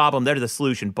aren't the problem; they're the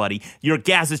solution, buddy. Your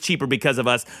gas is cheaper because of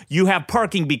us. You have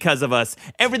parking because of us.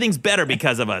 Everything's better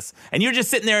because of us, and you're just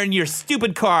sitting there in your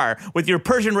stupid car with your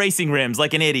Persian racing rims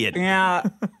like an idiot. Yeah,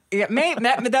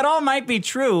 that all might be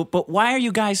true, but why are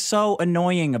you guys so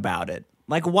annoying about it?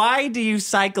 Like, why do you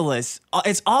cyclists?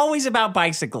 It's always about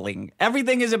bicycling.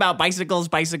 Everything is about bicycles.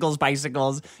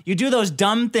 You do those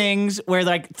dumb things where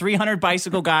like 300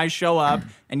 bicycle guys show up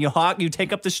and you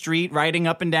take up the street, riding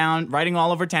up and down, riding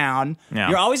all over town. Yeah.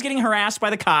 You're always getting harassed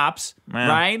by the cops, Yeah.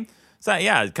 right? So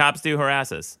yeah, cops do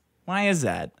harass us. Why is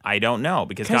that? I don't know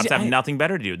because 'Cause cops have nothing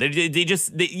better to do. They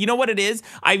just you know what it is?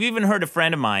 I've even heard a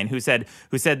friend of mine who said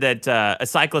that a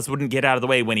cyclist wouldn't get out of the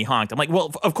way when he honked. I'm like,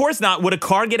 well, of course not. Would a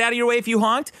car get out of your way if you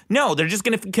honked? No, they're just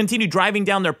going to continue driving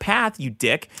down their path, you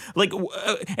dick. Like,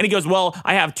 and he goes, well,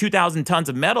 I have 2,000 tons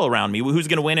of metal around me. Who's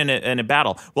going to win in a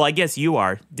battle? Well, I guess you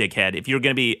are, dickhead. If you're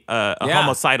going to be a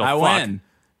homicidal I fuck. win.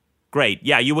 Great.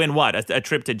 Yeah, you win what? A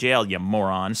trip to jail, you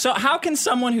moron. So how can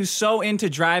someone who's so into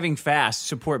driving fast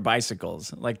support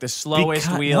bicycles? Like the slowest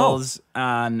Because- wheels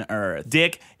on earth.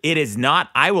 Dick, it is not.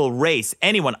 I will race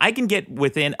anyone. I can get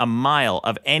within a mile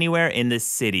of anywhere in this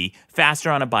city faster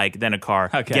on a bike than a car,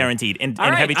 Okay. guaranteed, in All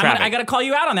right, heavy traffic. I got to call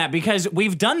you out on that because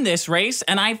we've done this race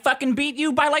and I fucking beat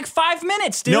you by like 5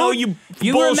 minutes, dude. No, you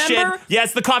bullshit. remember?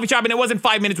 Yes, the coffee shop, and it wasn't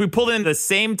 5 minutes. We pulled in at the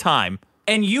same time.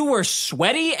 And you were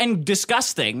sweaty and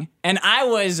disgusting, and I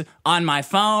was on my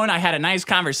phone. I had a nice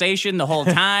conversation the whole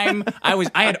time. I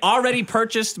had already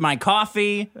purchased my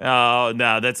coffee. Oh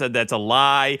no, that's a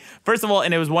lie. First of all,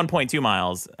 and it was 1.2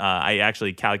 miles. I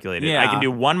actually calculated. Yeah. I can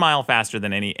do 1 mile faster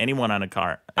than anyone on a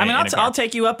car. I mean, in a car. I'll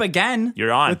take you up again.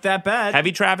 You're on with that bet.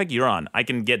 Heavy traffic, you're on. I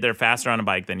can get there faster on a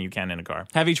bike than you can in a car.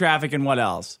 Heavy traffic and what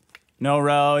else? No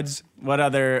roads. What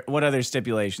other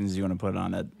stipulations do you want to put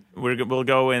on it? We'll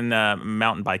go in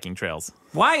mountain biking trails.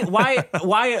 Why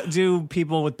do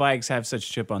people with bikes have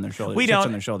such chip on their shoulders? We chips don't.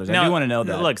 on their shoulders. No, I do want to know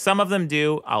that. Look, some of them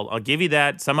do. I'll give you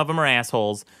that. Some of them are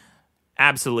assholes.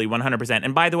 Absolutely, 100%.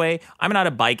 And by the way, I'm not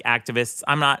a bike activist.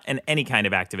 I'm not any kind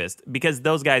of activist because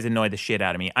those guys annoy the shit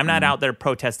out of me. I'm not out there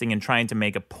protesting and trying to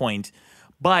make a point,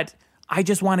 but I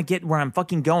just want to get where I'm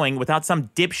fucking going without some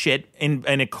dipshit in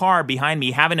a car behind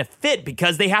me having a fit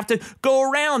because they have to go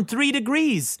around 3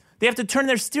 degrees. They have to turn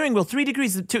their steering wheel 3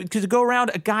 degrees to go around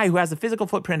a guy who has the physical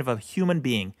footprint of a human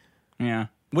being. Yeah.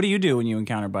 What do you do when you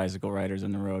encounter bicycle riders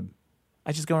on the road?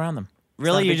 I just go around them. It's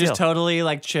Really, not a you big just deal. totally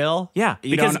like chill? Yeah,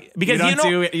 you because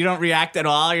you don't react at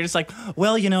all. You're just like,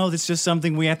 well, that's just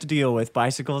something we have to deal with.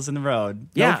 Bicycles in the road,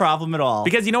 no Yeah. problem at all.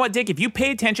 Because you know what, Dick? If you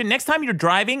pay attention, next time you're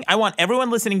driving, I want everyone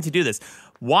listening to do this.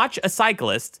 Watch a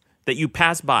cyclist that you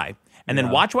pass by. And then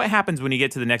watch what happens when you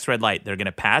get to the next red light. They're going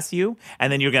to pass you,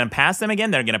 and then you're going to pass them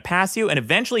again. They're going to pass you, and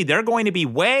eventually they're going to be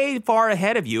way far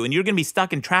ahead of you, and you're going to be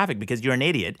stuck in traffic because you're an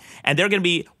idiot. And they're going to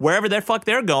be wherever the fuck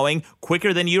they're going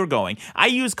quicker than you're going. I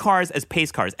use cars as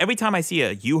pace cars. Every time I see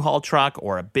a U-Haul truck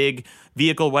or a big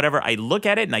vehicle, whatever, I look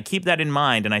at it and I keep that in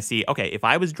mind, and I see, okay, if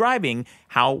I was driving,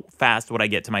 how fast would I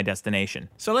get to my destination?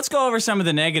 So let's go over some of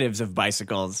the negatives of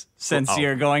bicycles since Oh.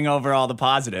 you're going over all the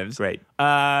positives. Great.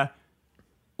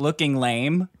 Looking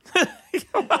lame.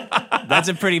 That's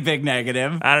a pretty big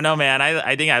negative. I don't know, man.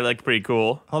 I think I look pretty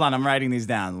cool. Hold on, I'm writing these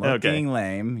down. Looking Okay.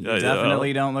 lame. You Yeah.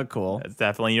 definitely don't look cool. That's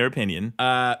definitely your opinion.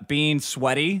 Being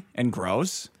sweaty and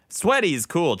gross. Sweaty is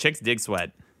cool. Chicks dig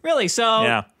sweat. Really? So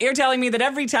Yeah. you're telling me that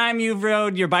every time you've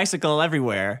rode your bicycle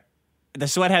everywhere, the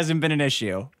sweat hasn't been an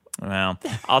issue? Well,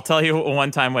 I'll tell you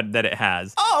one time that it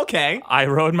has. Oh, okay. I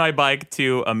rode my bike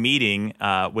to a meeting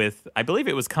with, I believe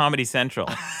it was Comedy Central.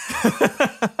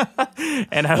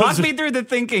 And I Walk was, me through the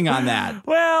thinking on that.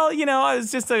 well, I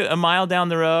was just a mile down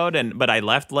the road, but I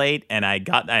left late, and I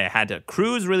had to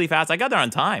cruise really fast. I got there on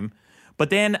time, But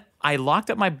then I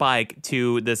locked up my bike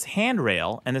to this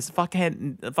handrail, and this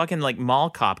fucking like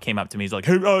mall cop came up to me. He's like,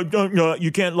 "Hey,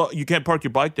 you can't park your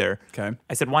bike there." Okay.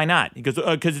 I said, "Why not?" He goes,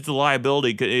 "Because it's a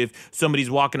liability. If somebody's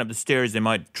walking up the stairs, they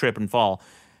might trip and fall."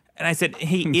 And I said,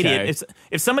 "Hey, idiot!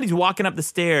 If somebody's walking up the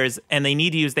stairs and they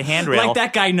need to use the handrail, like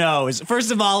that guy knows.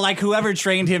 First of all, like whoever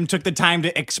trained him took the time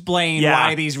to explain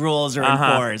why these rules are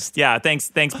enforced. Yeah, thanks,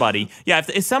 buddy. Yeah,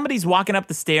 if somebody's walking up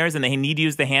the stairs and they need to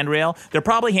use the handrail, they're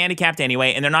probably handicapped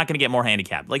anyway, and they're not going to get more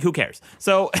handicapped. Like, who cares?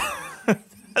 So,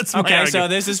 that's my Okay, argument. so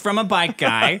this is from a bike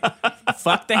guy.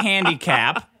 Fuck the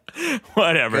handicap.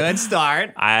 Whatever. Good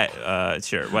start.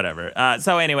 Sure, whatever.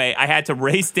 So anyway, I had to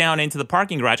race down into the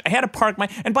parking garage. I had to park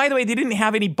and by the way, they didn't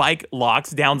have any bike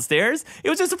locks downstairs. It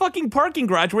was just a fucking parking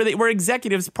garage where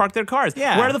executives park their cars.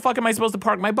 Yeah. Where the fuck am I supposed to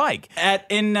park my bike?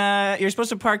 You're supposed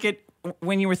to park it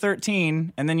when you were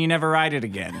 13, and then you never ride it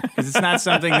again because it's not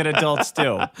something that adults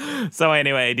do. So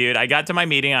anyway, dude, I got to my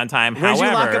meeting on time. Where'd However,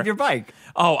 you lock up your bike?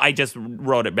 Oh, I just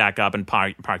rode it back up and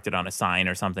parked it on a sign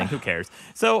or something. Who cares?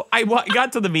 So I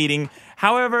got to the meeting.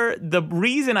 However, the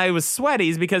reason I was sweaty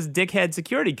is because dickhead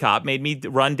security cop made me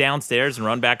run downstairs and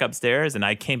run back upstairs, and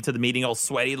I came to the meeting all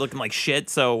sweaty, looking like shit.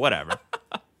 So whatever.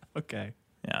 Okay.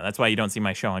 Yeah, that's why you don't see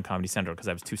my show on Comedy Central, because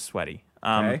I was too sweaty.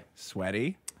 Okay.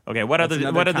 Sweaty. Okay, what other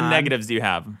negatives do you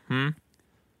have?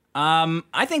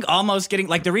 I think almost getting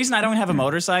like the reason I don't have a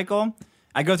motorcycle.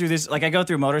 I go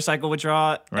through motorcycle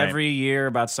withdrawal every year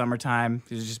about summertime.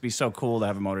 It'd just be so cool to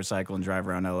have a motorcycle and drive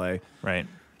around LA. Right.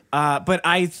 But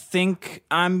I think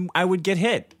I would get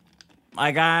hit.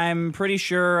 Like, I'm pretty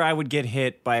sure I would get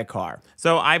hit by a car.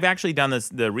 So I've actually done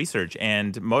the research,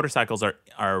 and motorcycles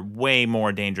are way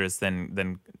more dangerous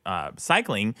than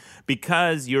cycling,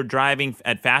 because you're driving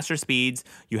at faster speeds,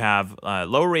 you have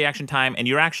lower reaction time, and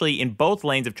you're actually in both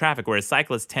lanes of traffic, whereas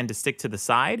cyclists tend to stick to the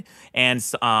side and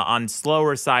on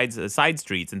slower side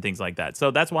streets and things like that.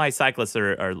 So that's why cyclists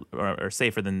are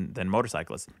safer than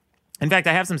motorcyclists. In fact,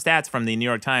 I have some stats from the New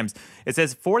York Times. It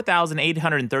says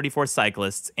 4,834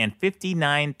 cyclists and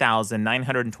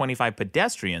 59,925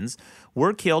 pedestrians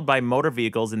were killed by motor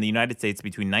vehicles in the United States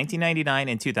between 1999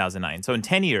 and 2009. So in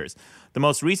 10 years, the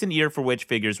most recent year for which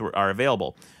figures are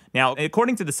available. Now,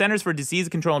 according to the Centers for Disease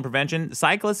Control and Prevention,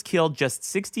 cyclists killed just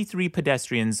 63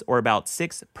 pedestrians, or about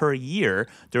 6 per year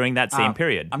during that same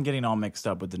period. I'm getting all mixed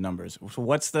up with the numbers. So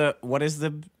what is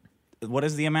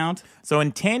the amount? So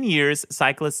in 10 years,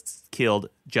 cyclists killed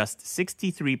just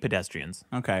 63 pedestrians.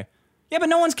 Okay. Yeah, but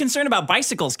no one's concerned about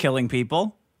bicycles killing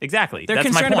people. Exactly. They're That's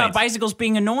concerned my about point. bicycles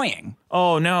being annoying.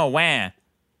 Oh, no, wah.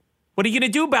 What are you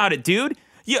going to do about it, dude?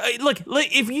 Look,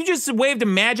 if you just waved a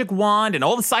magic wand and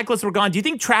all the cyclists were gone, do you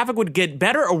think traffic would get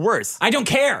better or worse? I don't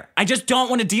care. I just don't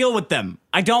want to deal with them.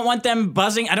 I don't want them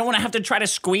buzzing. I don't want to have to try to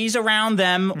squeeze around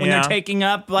them when they're taking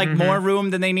up more room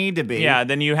than they need to be. Yeah,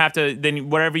 then you have to,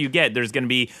 whatever you get, there's going to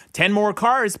be 10 more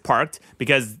cars parked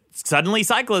because suddenly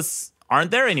cyclists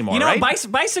aren't there anymore, right?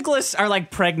 Bicyclists are like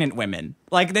pregnant women.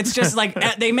 Like, it's just like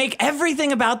they make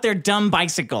everything about their dumb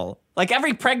bicycle. Like,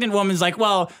 every pregnant woman's like,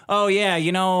 well, oh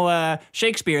yeah,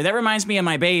 Shakespeare, that reminds me of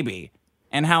my baby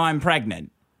and how I'm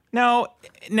pregnant. No,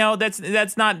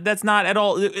 that's not at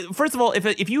all. First of all,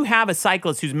 if you have a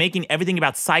cyclist who's making everything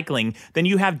about cycling, then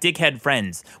you have dickhead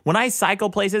friends. When I cycle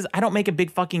places, I don't make a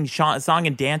big fucking song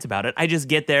and dance about it. I just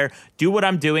get there, do what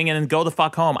I'm doing, and then go the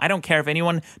fuck home. I don't care if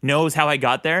anyone knows how I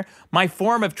got there. My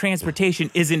form of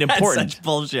transportation isn't important. That's such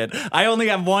bullshit. I only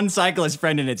have one cyclist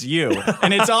friend, and it's you.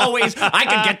 And it's always, I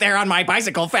could get there on my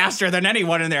bicycle faster than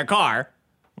anyone in their car.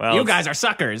 Well, you guys are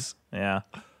suckers. Yeah,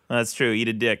 that's true. Eat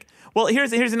a dick. Well,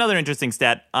 here's another interesting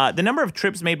stat. The number of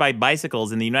trips made by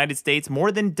bicycles in the United States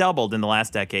more than doubled in the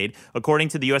last decade, according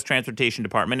to the U.S. Transportation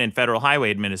Department and Federal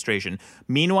Highway Administration.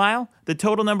 Meanwhile, the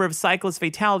total number of cyclist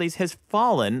fatalities has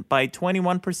fallen by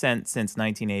 21% since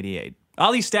 1988.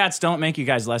 All these stats don't make you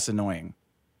guys less annoying.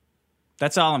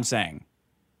 That's all I'm saying.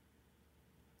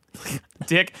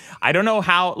 Dick, I don't know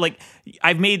how,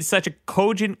 I've made such a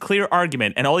cogent, clear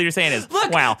argument, and all you're saying is,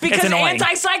 look, wow, because it's annoying.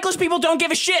 anti-cyclist people don't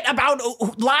give a shit about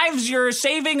lives you're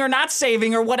saving or not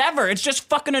saving or whatever. It's just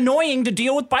fucking annoying to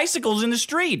deal with bicycles in the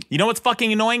street. You know what's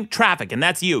fucking annoying? Traffic, and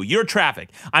that's you. You're traffic.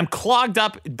 I'm clogged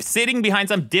up, sitting behind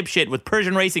some dipshit with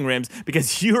Persian racing rims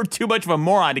because you're too much of a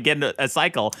moron to get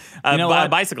a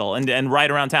bicycle and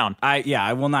ride around town.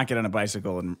 I will not get on a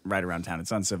bicycle and ride around town.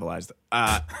 It's uncivilized.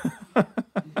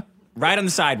 Ride on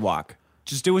the sidewalk.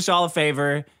 Just do us all a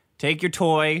favor. Take your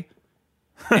toy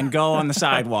and go on the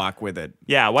sidewalk with it.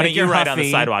 Yeah, why don't you ride on the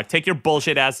Huffy. sidewalk? Take your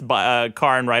bullshit ass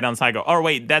car and ride on the sidewalk. Oh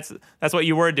wait, that's what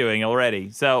you were doing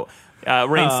already. So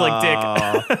Rain Slick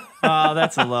Dick. Oh,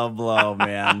 that's a low blow,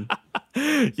 man.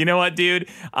 You know what, dude?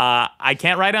 I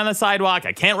can't ride on the sidewalk.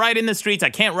 I can't ride in the streets. I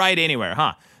can't ride anywhere,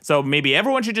 huh? So maybe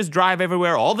everyone should just drive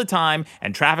everywhere all the time,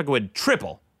 and traffic would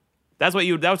triple. That's what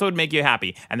would make you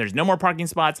happy. And there's no more parking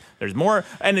spots. There's more,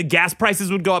 and the gas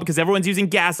prices would go up because everyone's using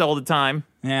gas all the time.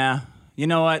 Yeah. You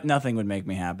know what? Nothing would make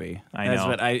me happy. That's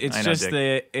what it's I know, just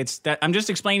Dick. I'm just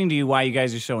explaining to you why you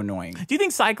guys are so annoying. Do you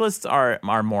think cyclists are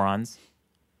morons?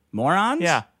 Morons?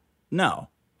 Yeah. No.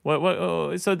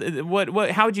 What?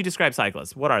 How would you describe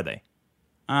cyclists? What are they?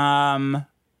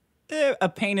 A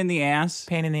pain in the ass.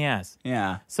 Pain in the ass.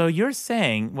 Yeah. So you're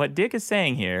saying what Dick is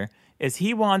saying here is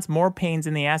he wants more pains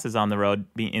in the asses on the road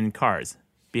in cars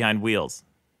behind wheels.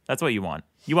 That's what you want.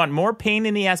 You want more pain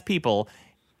in the ass people.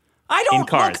 I don't in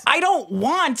cars. Look,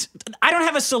 I don't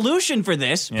have a solution for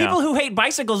this. Yeah. People who hate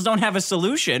bicycles don't have a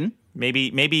solution.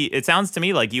 Maybe it sounds to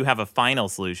me like you have a final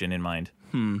solution in mind.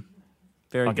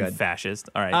 Very Fucking good. fascist.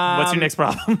 All right. What's your next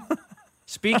problem?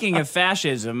 Speaking of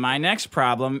fascism, my next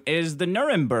problem is the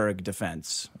Nuremberg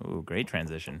defense. Ooh, great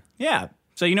transition. Yeah.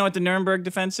 So you know what the Nuremberg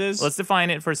defense is? Let's define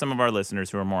it for some of our listeners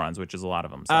who are morons, which is a lot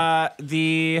of them. So.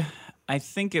 I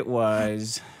think it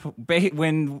was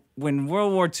when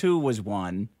World War II was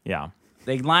won. Yeah.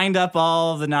 They lined up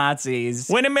all the Nazis.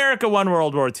 When America won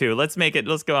World War II, let's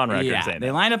go on record Yeah, saying they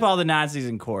that. lined up all the Nazis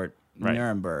in court, in Right.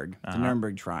 Nuremberg, the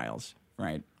Nuremberg trials,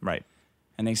 right? Right.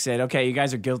 And they said, okay, you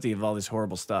guys are guilty of all this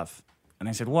horrible stuff. And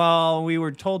I said, well, we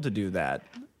were told to do that,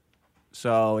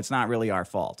 so it's not really our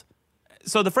fault.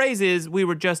 So the phrase is, we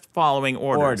were just following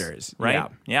orders. Right?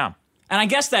 Yeah. And I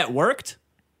guess that worked.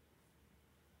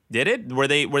 Did it? Were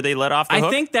they let off the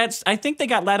hook? I think they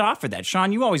got let off for that.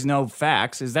 Sean, you always know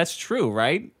facts. That's true,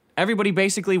 right? Everybody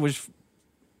basically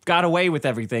got away with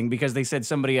everything because they said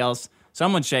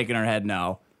someone's shaking her head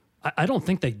no. I don't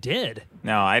think they did.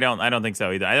 No, I don't think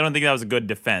so either. I don't think that was a good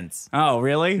defense. Oh,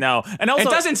 really? No. And also,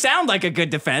 it doesn't sound like a good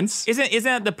defense. Isn't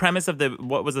that the premise of the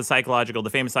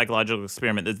famous psychological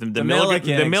experiment? The Milligan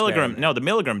Milgram experiment. No, the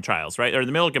Milgram trials, right? Or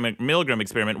the Milgram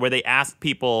experiment, where they asked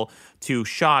people to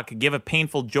give a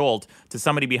painful jolt to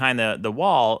somebody behind the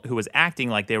wall who was acting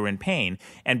like they were in pain.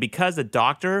 And because a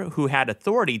doctor who had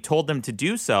authority told them to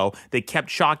do so, they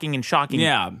kept shocking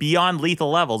beyond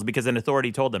lethal levels because an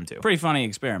authority told them to. Pretty funny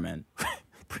experiment.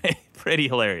 Pretty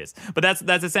hilarious. But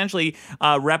that's essentially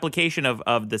a replication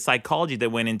of the psychology that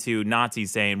went into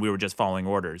Nazis saying we were just following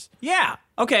orders. Yeah.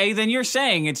 Okay, then you're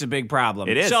saying it's a big problem.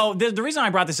 It is. So the reason I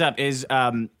brought this up is,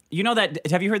 have you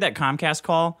heard that Comcast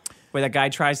call where that guy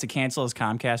tries to cancel his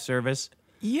Comcast service?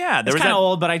 Yeah. It's kind of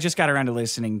old, but I just got around to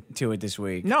listening to it this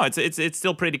week. No, it's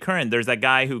still pretty current. There's that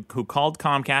guy who called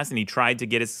Comcast and he tried to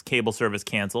get his cable service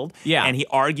canceled. Yeah. And he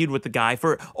argued with the guy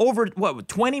for over,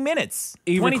 20 minutes?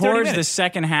 He 20, 30 records the minutes.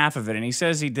 second half of it, and he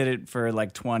says he did it for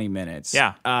like 20 minutes.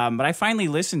 Yeah. But I finally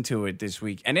listened to it this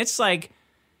week, and it's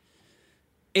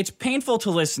painful to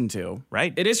listen to.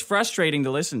 Right. It is frustrating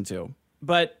to listen to.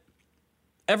 But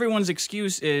everyone's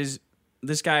excuse is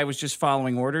this guy was just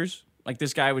following orders. Like,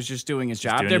 this guy was just doing his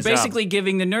job. doing They're his job. basically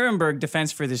giving the Nuremberg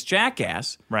defense for this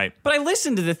jackass. Right. But I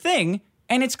listened to the thing,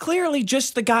 and it's clearly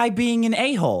just the guy being an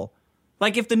a-hole.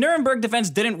 Like, if the Nuremberg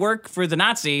defense didn't work for the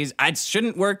Nazis, it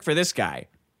shouldn't work for this guy.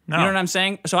 No. You know what I'm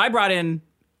saying? So I brought in,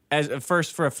 for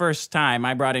a first time,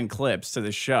 I brought in clips to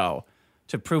the show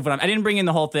to prove what I didn't bring in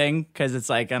the whole thing, because it's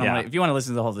like, I don't know. If you want to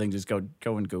listen to the whole thing, just go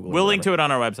and Google it. We'll link to it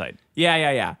on our website.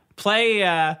 Yeah. Play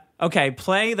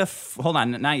hold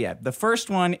on, not yet. The first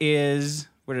one is,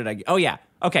 where did I get? Oh, yeah.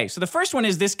 Okay, so the first one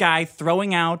is this guy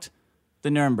throwing out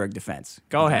the Nuremberg defense.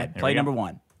 Go ahead, play number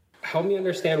one. Help me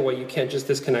understand why you can't just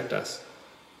disconnect us.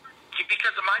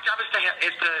 Because my job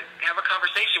is to have a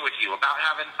conversation with you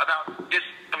about this,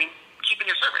 keeping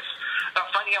your service,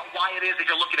 about finding out why it is that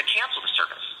you're looking to cancel the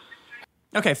service.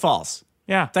 Okay, false.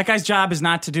 Yeah. That guy's job is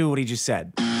not to do what he just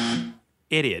said.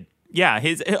 Idiot. Yeah.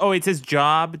 It's his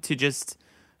job to just...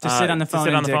 To sit on the phone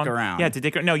and dick around. Yeah, to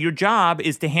dick around. No, your job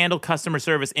is to handle customer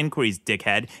service inquiries,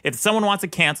 dickhead. If someone wants to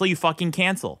cancel, you fucking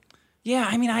cancel. Yeah,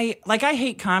 I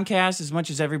hate Comcast as much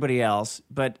as everybody else,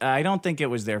 but I don't think it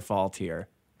was their fault here.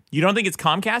 You don't think it's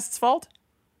Comcast's fault?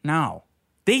 No.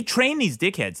 They train these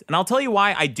dickheads. And I'll tell you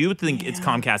why I do think it's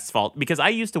Comcast's fault. Because I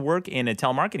used to work in a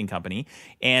telemarketing company,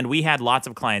 and we had lots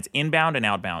of clients, inbound and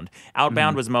outbound.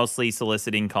 Outbound was mostly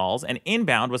soliciting calls, and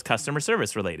inbound was customer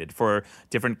service related for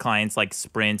different clients like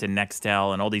Sprint and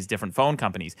Nextel and all these different phone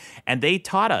companies. And they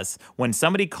taught us when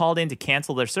somebody called in to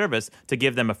cancel their service to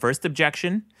give them a first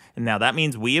objection. And now that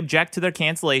means we object to their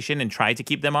cancellation and try to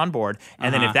keep them on board.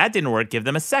 And then if that didn't work, give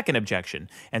them a second objection.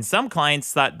 And some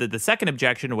clients thought that the second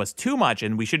objection was too much, and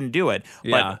objection. We shouldn't do it.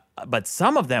 Yeah. But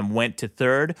some of them went to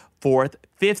third, fourth,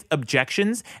 fifth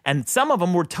objections, and some of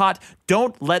them were taught,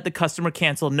 don't let the customer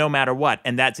cancel no matter what.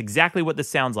 And that's exactly what this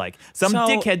sounds like. Some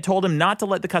dickhead told him not to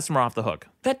let the customer off the hook.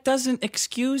 That doesn't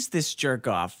excuse this jerk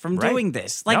off from Right. doing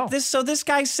this. Like No. this, so this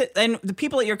guy and the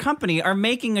people at your company are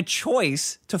making a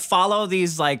choice to follow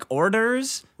these like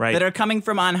orders Right. that are coming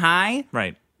from on high.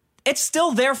 Right. It's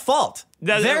still their fault.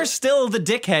 That- They're still the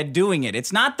dickhead doing it.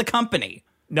 It's not the company.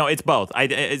 No, it's both.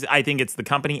 I think it's the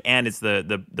company and it's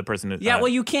the person who... Yeah, well,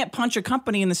 you can't punch a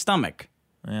company in the stomach.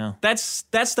 Yeah. That's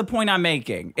the point I'm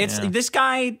making. It's Yeah. This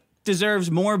guy deserves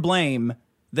more blame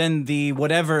than the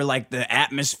whatever, like the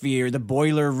atmosphere, the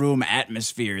boiler room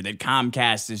atmosphere that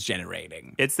Comcast is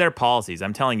generating. It's their policies.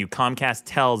 I'm telling you, Comcast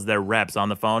tells their reps on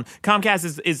the phone.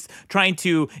 Comcast is trying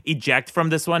to eject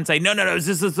from this one, say, no, this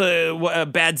is a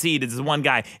bad seed. It's one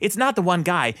guy. It's not the one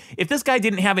guy. If this guy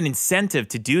didn't have an incentive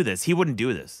to do this, he wouldn't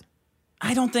do this.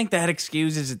 I don't think that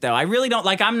excuses it, though. I really don't.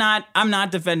 Like, I'm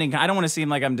not defending. I don't want to seem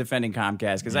like I'm defending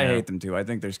Comcast because I hate them too. I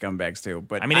think they're scumbags too.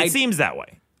 But I mean, it seems that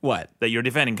way, what? that you're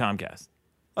defending Comcast.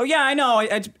 Oh yeah, I know.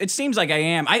 It seems like I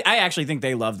am. I actually think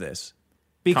they love this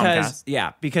because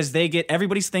Comcast? because they get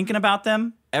everybody's thinking about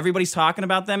them, everybody's talking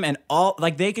about them, and all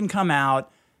like they can come out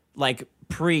like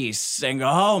priests and go,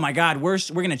 "Oh my God, we're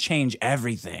gonna change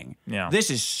everything. Yeah. This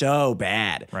is so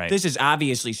bad. Right. This is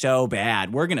obviously so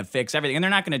bad. We're gonna fix everything." And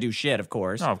they're not gonna do shit, of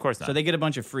course. No, of course not. So they get a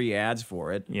bunch of free ads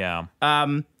for it. Yeah.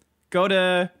 Go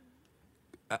to.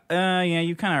 Yeah,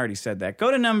 you kind of already said that.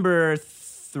 Go to number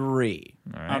 3.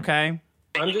 right. Okay.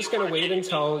 I'm just going to wait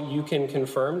until you can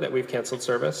confirm that we've canceled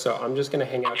service, so I'm just going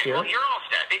to hang out Okay, here. well, you're all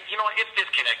set. You know what? It's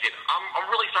disconnected. I'm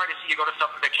really sorry to see you go to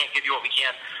something that can't give you what we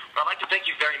can. But I'd like to thank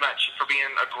you very much for being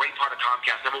a great part of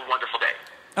Comcast. Have a wonderful day.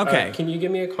 Okay. Can you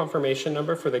give me a confirmation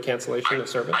number for the cancellation of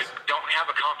service? I don't have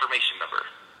a confirmation number.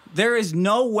 There is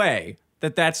no way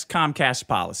that that's Comcast's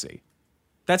policy.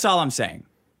 That's all I'm saying.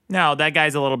 No, that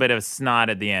guy's a little bit of snot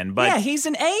at the end, but Yeah, he's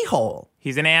an a-hole.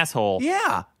 he's an asshole.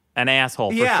 Yeah. An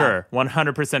asshole for Yeah. sure.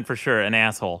 100% for sure, an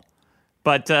asshole.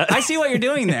 But I see what you're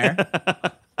doing there.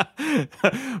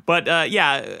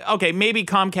 yeah, okay, maybe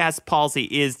Comcast's policy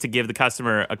is to give the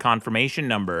customer a confirmation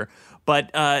number,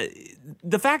 but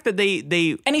the fact that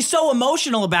they And he's so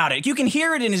emotional about it. You can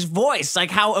hear it in his voice,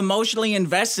 like how emotionally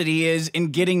invested he is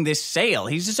in getting this sale.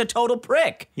 He's just a total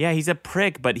prick. yeah, he's a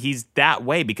prick, but he's that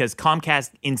way because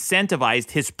Comcast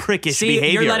incentivized his prickish See,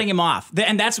 behavior. you're letting him off.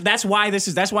 And that's why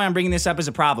I'm bringing this up as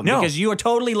a problem. No. Because you are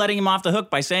totally letting him off the hook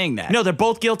by saying that. No, they're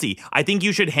both guilty. I think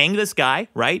you should hang this guy,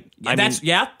 right?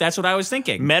 That's what I was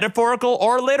thinking. Metaphorical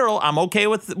or literal, I'm okay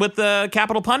with the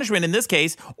capital punishment in this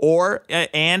case, or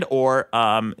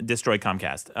destroy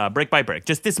Comcast, brick by brick.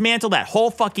 Just dismantle that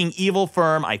whole fucking evil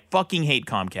firm. I fucking hate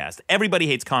Comcast. Everybody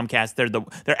hates Comcast.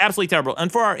 They're absolutely terrible.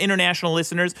 And for our international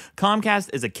listeners, Comcast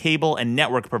is a cable and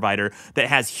network provider that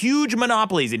has huge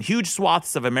monopolies in huge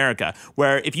swaths of America.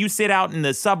 Where if you sit out in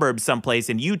the suburbs someplace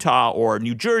in Utah or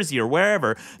New Jersey or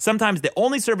wherever, sometimes the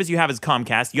only service you have is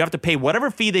Comcast. You have to pay whatever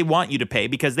fee they want you to pay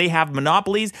because they have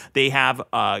monopolies. They have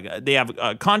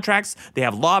contracts. They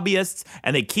have lobbyists,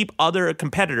 and they keep other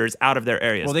competitors out of their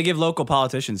areas. Well, they give local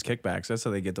politicians kickbacks. That's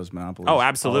how they get those monopolies. Oh,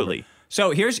 absolutely.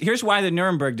 So here's why the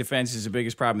Nuremberg defense is the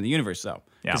biggest problem in the universe, though.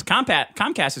 Yeah. Because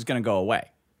Comcast is going to go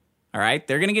away. All right?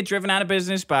 They're going to get driven out of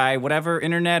business by whatever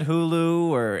internet, Hulu,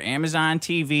 or Amazon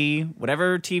TV,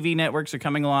 whatever TV networks are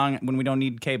coming along when we don't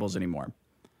need cables anymore.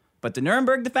 But the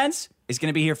Nuremberg defense is going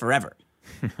to be here forever.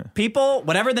 People,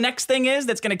 whatever the next thing is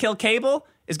that's going to kill cable,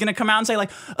 is going to come out and say, like,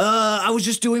 I was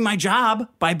just doing my job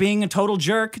by being a total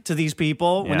jerk to these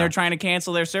people when Yeah. they're trying to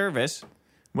cancel their service.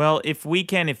 Well, if we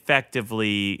can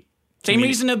effectively... Same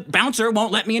reason a bouncer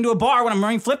won't let me into a bar when I'm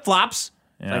wearing flip-flops.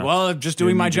 Yeah. Like, well, I'm just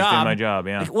doing my Just job. doing my job,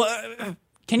 yeah. Like, well,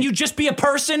 can you just be a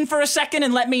person for a second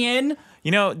and let me in? You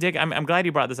know, Dick, I'm glad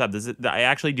you brought this up. I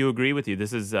actually do agree with you.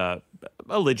 This is a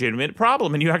legitimate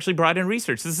problem, and you actually brought in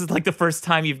research. This is like the first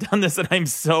time you've done this, and I'm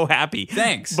so happy.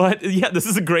 Thanks. But yeah, this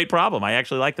is a great problem. I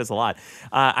actually like this a lot.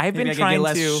 I've Maybe been I can trying get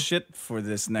less to. shit for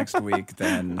this next week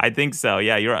then. I think so.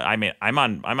 Yeah, you're. I mean, I'm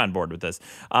on board with this.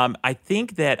 I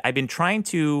think that I've been trying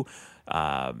to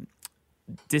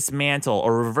dismantle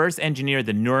or reverse engineer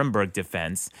the Nuremberg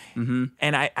defense. Mm-hmm.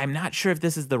 And I'm not sure if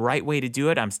this is the right way to do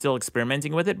it. I'm still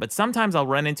experimenting with it, but sometimes I'll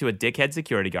run into a dickhead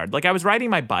security guard. Like I was riding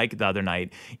my bike the other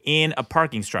night in a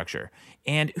parking structure.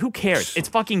 And who cares? It's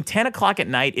fucking 10 o'clock at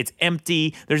night. It's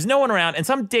empty. There's no one around. And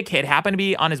some dickhead happened to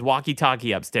be on his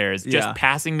walkie-talkie upstairs, just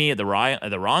passing me at the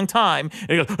wrong time.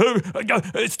 And he goes,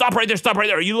 hey, stop right there, stop right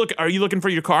there. Are you looking for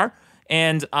your car?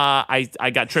 And I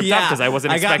got tripped up because I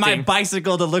wasn't expecting. I got my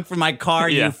bicycle to look for my car,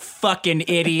 Yeah. you fucking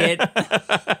idiot.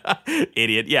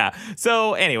 Idiot. Yeah.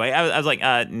 So anyway, I was like,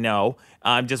 no.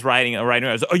 I'm just riding.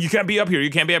 I was, oh, you can't be up here. You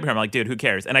can't be up here. I'm like, dude, who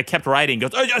cares? And I kept riding. He goes,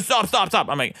 oh, just stop.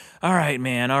 I'm like, all right,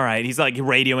 man, all right. He's like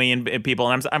radioing and people,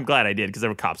 and I'm glad I did because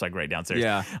there were cops like right downstairs.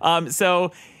 Yeah.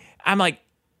 So I'm like,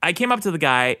 I came up to the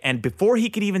guy, and before he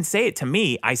could even say it to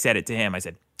me, I said it to him. I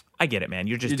said, I get it, man.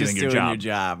 You're just doing your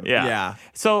job. Yeah.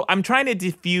 So I'm trying to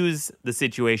diffuse the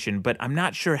situation, but I'm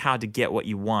not sure how to get what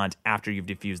you want after you've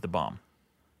diffused the bomb.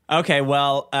 Okay,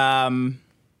 well,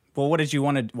 what did you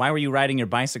want to? Why were you riding your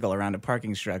bicycle around a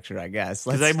parking structure? I guess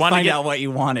let's find out what you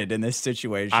wanted in this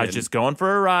situation. I was just going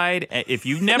for a ride. If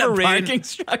you've never ridden parking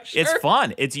structure, it's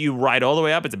fun. You ride all the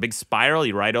way up. It's a big spiral.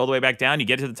 You ride all the way back down. You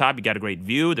get to the top. You got a great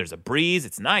view. There's a breeze.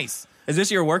 It's nice. Is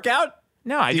this your workout?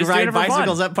 No, I Do just you ride do it for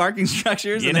bicycles fun. up parking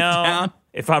structures. You know,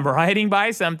 if I'm riding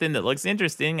by something that looks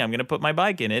interesting, I'm going to put my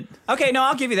bike in it. Okay, no,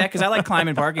 I'll give you that because I like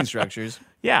climbing parking structures.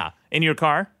 Yeah, in your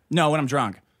car. No, when I'm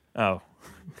drunk. Oh.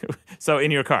 So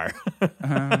in your car.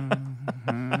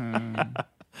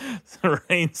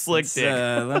 Rain slick dick.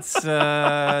 Let's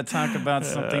talk about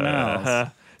something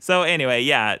else. So anyway,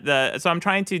 yeah. So I'm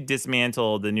trying to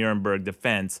dismantle the Nuremberg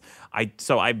defense.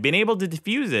 I've been able to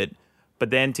defuse it, but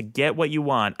then to get what you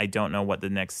want, I don't know what the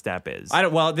next step is.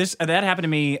 That happened to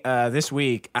me this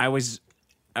week. I was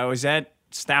at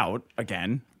Stout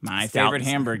again, my favorite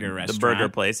hamburger restaurant, the burger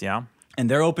place. Yeah. And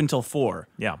they're open till 4.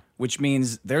 Yeah. Which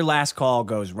means their last call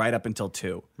goes right up until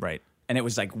 2. Right. And it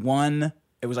was like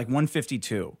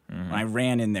 1:52 when I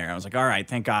ran in there. I was like, all right,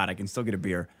 thank God I can still get a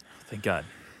beer. Thank God.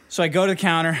 So I go to the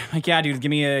counter, like, yeah, dude,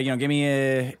 give me a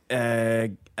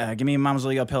Mama's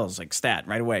Legal pills, like stat,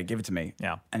 right away. Give it to me.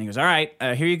 Yeah. And he goes, all right,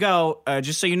 here you go.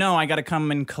 Just so you know, I got to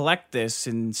come and collect this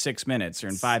in 6 minutes or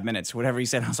in 5 minutes, whatever he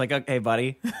said. I was like, okay,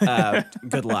 buddy,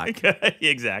 good luck.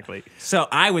 Exactly. So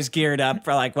I was geared up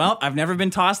for like, well, I've never been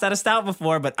tossed out of Stout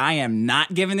before, but I am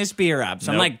not giving this beer up.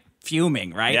 So I'm like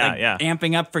fuming, right? Yeah, like, yeah.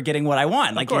 Amping up for getting what I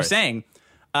want, like you're saying.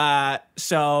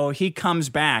 So he comes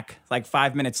back like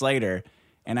 5 minutes later,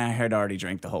 and I had already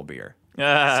drank the whole beer.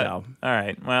 All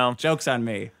right. Well, joke's on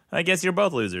me. I guess you're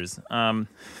both losers.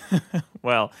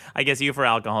 Well, I guess you for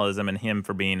alcoholism and him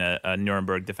for being a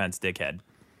Nuremberg defense dickhead.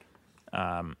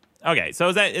 Okay, so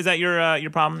is that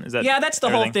your problem? Is that that's the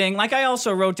whole thing. Like, I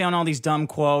also wrote down all these dumb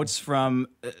quotes from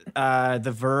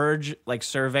The Verge, like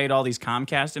surveyed all these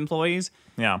Comcast employees.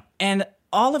 Yeah, and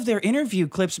all of their interview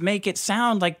clips make it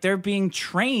sound like they're being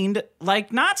trained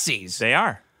like Nazis. They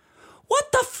are.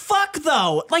 What the fuck,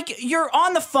 though? Like, you're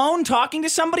on the phone talking to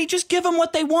somebody, just give them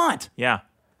what they want. Yeah.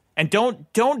 And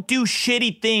don't do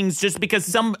shitty things just because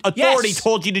some authority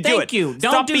told you to do it. Thank you.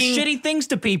 Don't do shitty things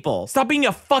to people. Stop being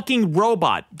a fucking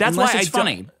robot. That's unless why it's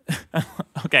funny.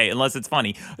 Okay, unless it's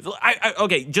funny.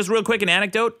 Okay, just real quick, an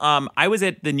anecdote. I was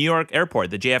at the New York airport,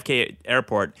 the JFK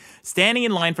airport, standing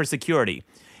in line for security.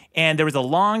 And there was a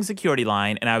long security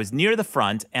line, and I was near the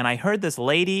front, and I heard this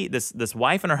lady, this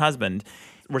wife and her husband,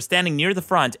 were standing near the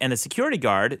front, and the security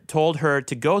guard told her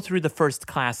to go through the first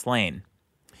class lane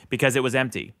because it was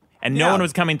empty. And no one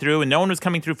was coming through, and no one was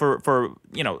coming through for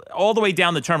all the way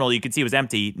down the terminal. You could see it was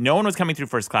empty. No one was coming through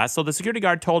first class. So the security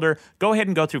guard told her, go ahead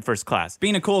and go through first class.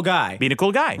 Being a cool guy.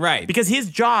 Right. Because his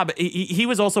job, he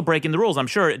was also breaking the rules, I'm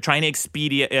sure, trying to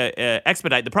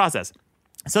expedite the process.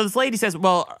 So this lady says,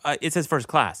 well, it says first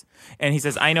class. And he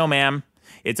says, I know, ma'am.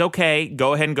 It's okay.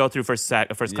 Go ahead and go through first class.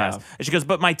 And she goes,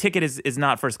 but my ticket is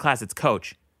not first class. It's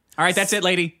coach. All right, that's it,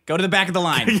 lady. Go to the back of the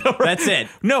line. Right. That's it.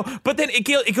 No, but then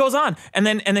it goes on. And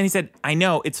then he said, I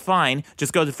know, it's fine.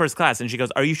 Just go to first class. And she goes,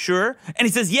 are you sure? And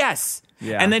he says, yes.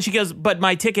 Yeah. And then she goes, but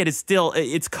my ticket is still,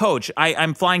 it's coach.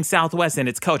 I'm flying Southwest and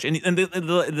it's coach. And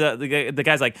the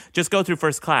guy's like, just go through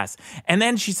first class. And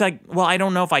then she's like, well, I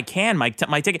don't know if I can, my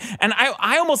ticket. And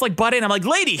I almost like butt in. I'm like,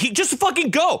 lady, just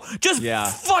fucking go. Just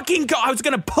fucking go. I was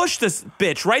going to push this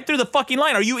bitch right through the fucking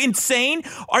line. Are you insane?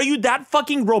 Are you that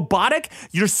fucking robotic?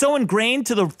 You're so ingrained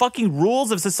to the fucking rules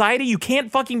of society. You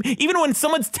can't fucking, even when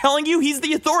someone's telling you he's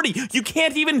the authority, you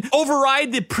can't even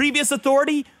override the previous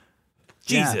authority.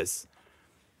 Jesus. Yeah.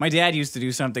 My dad used to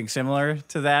do something similar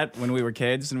to that when we were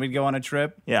kids and we'd go on a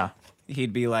trip. Yeah.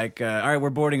 He'd be like, all right, we're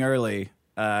boarding early.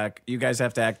 You guys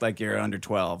have to act like you're under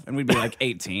 12. And we'd be like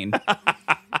 18.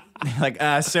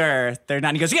 Like, sir, they're not.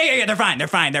 And he goes, yeah, they're fine.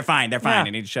 Yeah.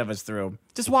 And he'd shove us through.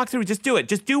 Just walk through. Just do it.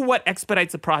 Just do what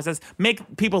expedites the process.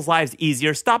 Make people's lives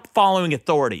easier. Stop following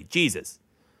authority. Jesus.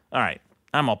 All right.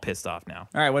 I'm all pissed off now.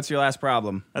 All right, what's your last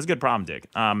problem? That's a good problem, Dick.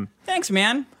 Thanks,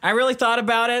 man. I really thought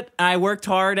about it. I worked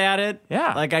hard at it.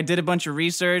 Yeah. Like, I did a bunch of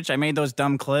research. I made those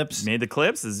dumb clips. Made the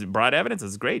clips. This is broad evidence.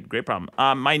 This is great. Great problem.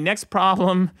 My next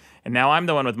problem, and now I'm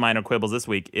the one with minor quibbles this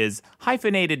week, is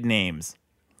hyphenated names.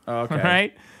 Okay.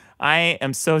 Right? I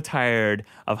am so tired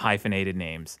of hyphenated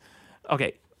names.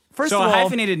 Okay, first So of a all,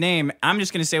 hyphenated name, I'm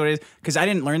just going to say what it is, because I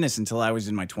didn't learn this until I was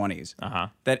in my 20s.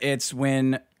 That it's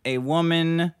when a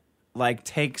woman like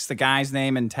takes the guy's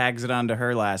name and tags it onto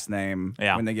her last name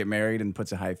when they get married and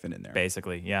puts a hyphen in there.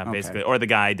 basically, basically. Or the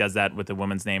guy does that with the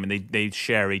woman's name, and they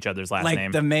share each other's last Like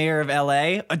name. the mayor of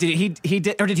L.A. Or did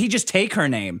he just take her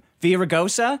name?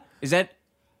 Villaraigosa? Is that?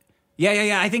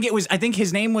 Yeah. I think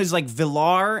his name was like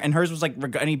Villar, and hers was like.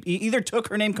 And he either took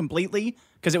her name completely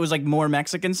because it was like more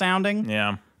Mexican sounding.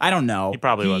 Yeah, I don't know. he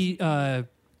probably was. He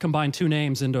combined two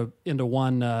names into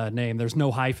one name. There's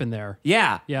no hyphen there.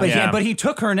 Yeah. But he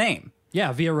took her name.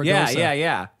 Yeah, via Ragosa.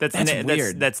 Yeah. That's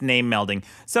weird. That's name melding.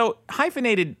 So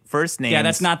hyphenated first names. Yeah,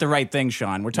 that's not the right thing,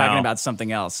 Sean. We're talking No. about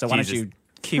something else. So why don't Jesus. you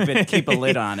keep a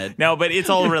lid on it? No, but it's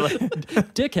all really.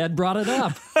 Dickhead brought it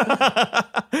up.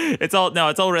 It's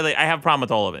all really. I have a problem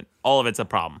with all of it. All of it's a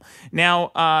problem. Now,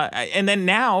 and then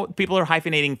now people are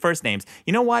hyphenating first names.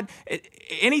 You know what?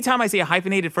 Anytime I see a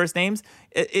hyphenated first names,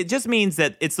 it just means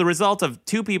that it's the result of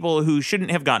two people who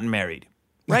shouldn't have gotten married,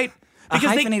 right? Because a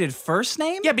hyphenated first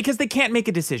name? Yeah, because they can't make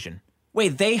a decision.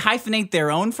 Wait, they hyphenate their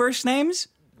own first names?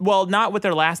 Well, not with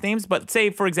their last names, but say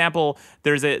for example,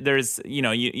 there's a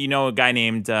guy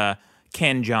named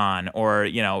Ken John or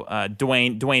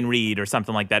Dwayne Reed or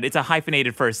something like that. It's a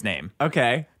hyphenated first name.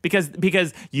 Okay.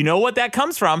 Because you know what that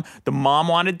comes from? The mom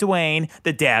wanted Dwayne,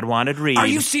 the dad wanted Reed. Are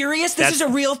you serious? This is a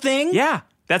real thing? Yeah,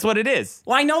 that's what it is.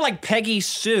 Well, I know like Peggy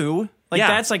Sue. Like Yeah.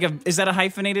 that's like is that a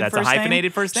hyphenated That's first a name?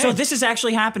 hyphenated first name. So this is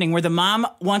actually happening where the mom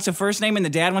wants a first name and the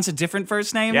dad wants a different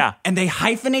first name? Yeah. And they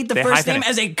hyphenate the They first hyphenate. name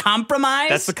as a compromise?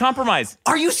 That's the compromise.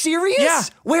 Are you serious? Yeah.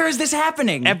 Where is this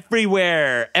happening?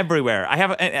 Everywhere. I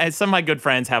have some of my good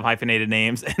friends have hyphenated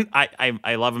names, and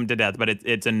I love them to death, but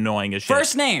it's annoying as shit.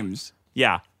 First names.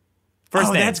 Yeah.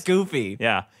 First names. That's goofy.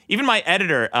 Yeah. Even my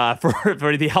editor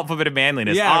for the Alphabet of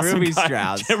Manliness. Yeah, awesome Ruby guy.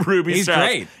 Strauss. Ruby He's Strauss.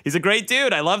 great. He's a great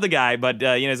dude. I love the guy, but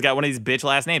he's got one of these bitch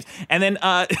last names. And then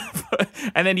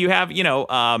and then you have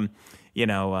well,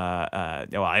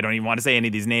 I don't even want to say any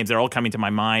of these names. They're all coming to my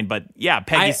mind, but yeah,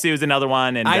 Peggy Sue's another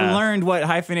one. And I learned what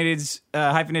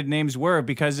hyphenated names were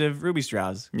because of Ruby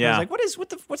Strauss. Yeah. I was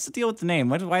like, what's the deal with the name?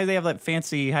 Why do they have that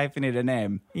fancy hyphenated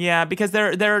name? Yeah, because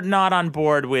they're not on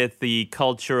board with the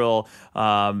cultural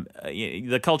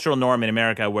norm in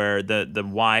America where the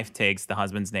wife takes the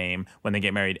husband's name when they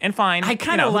get married. And fine, I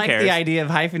kind of who like cares? the idea of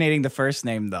hyphenating the first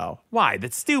name, though. Why?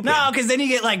 That's stupid. No, because then you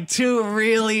get like two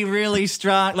really, really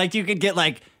strong. Like you could get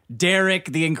like Derek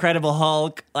the Incredible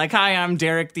Hulk. Like, hi, I'm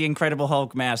Derek the Incredible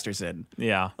Hulk Masterson.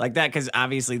 Yeah. Like that, because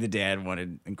obviously the dad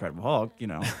wanted Incredible Hulk. You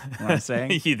know what I'm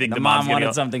saying? You think And the the mom's mom gonna wanted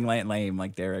go- something lame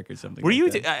like Derek or something. Were like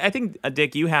you? that. I think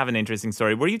Dick, you have an interesting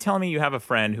story. Were you telling me you have a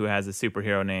friend who has a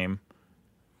superhero name?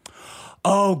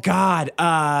 Oh God,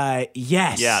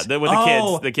 yes. Yeah, with the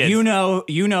kids. The kids. You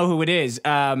know who it is.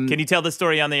 Can you tell the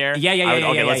story on the air? Yeah.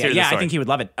 Okay, let's hear the Yeah, story. I think he would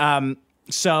love it.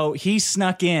 So he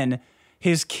snuck in.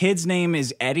 His kid's name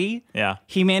is Eddie. Yeah.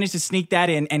 He managed to sneak that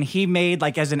in, and he made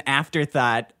like as an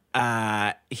afterthought,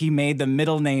 he made the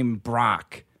middle name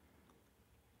Brock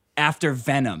after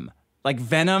Venom. Like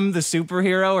Venom, the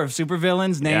superhero or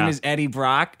supervillain's name Yeah. is Eddie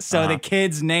Brock. So the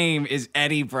kid's name is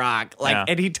Eddie Brock. Like, Yeah.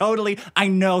 and he totally, I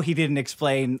know he didn't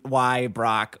explain why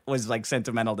Brock was like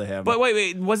sentimental to him. But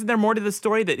wait, wasn't there more to the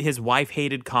story that his wife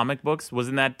hated comic books?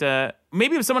 Wasn't that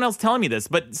maybe it was someone else telling me this?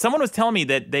 But someone was telling me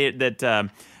that they have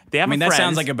I mean, a that friend.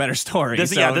 sounds like a better story.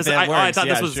 This, so yeah, if this, it I works, thought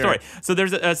yeah, this was sure. the story. So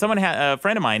there's a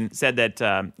friend of mine said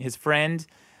that his friend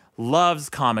loves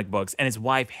comic books and his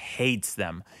wife hates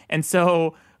them, and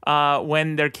so.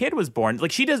 When their kid was born,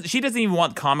 like she doesn't even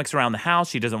want comics around the house.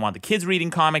 She doesn't want the kids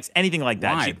reading comics, anything like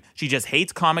that. Why? She just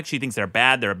hates comics. She thinks they're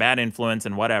bad a bad influence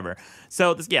and whatever.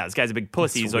 So this guy's a big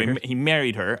pussy. That's So weird. he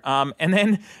married her.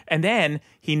 And then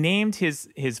he named his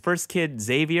first kid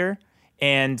Xavier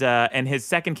and his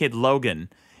second kid Logan.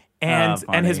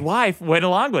 And his wife went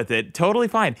along with it, totally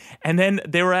fine. And then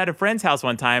they were at a friend's house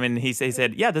one time, and he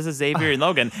said, "Yeah, this is Xavier and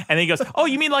Logan." And then he goes, "Oh,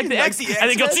 you mean like the X?" And then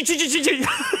he goes,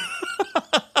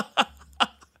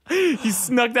 he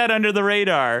snuck that under the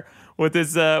radar with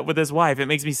his wife. It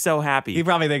makes me so happy. He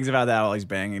probably thinks about that while he's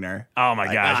banging her. Oh my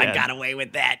gosh! I got away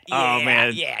with that. Oh, Yeah,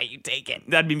 man. yeah, you take it.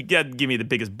 That'd give me the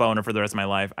biggest boner for the rest of my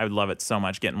life. I would love it so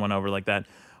much getting one over like that.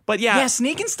 But yeah, Yeah,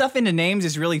 sneaking stuff into names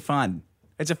is really fun.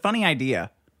 It's a funny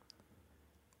idea.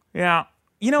 yeah.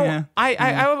 You know, Yeah.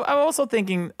 I'm also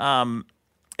thinking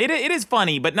it is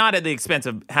funny, but not at the expense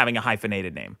of having a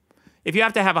hyphenated name. If you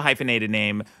have to have a hyphenated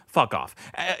name, fuck off.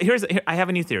 I have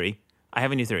a new theory.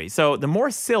 So the more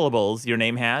syllables your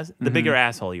name has, the bigger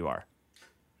asshole you are.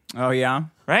 Oh yeah.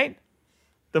 Right?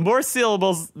 The more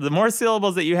syllables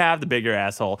that you have, the bigger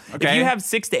asshole. If Okay. you have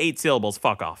 6 to 8 syllables,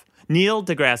 fuck off. Neil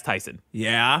deGrasse Tyson.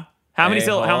 Yeah. How many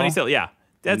syllables? How many A-hole. syllables? Yeah.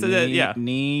 That's yeah.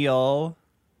 Neil.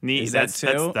 Is that two?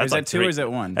 Is that like 2 3. or is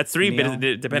that 1? That's 3, Neil,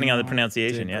 but depending on the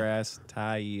pronunciation, yeah. deGrasse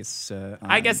Tyson.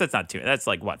 I guess that's not 2. That's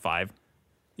like what, 5?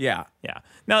 Yeah. Yeah.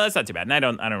 No, that's not too bad. And I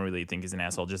don't really think he's an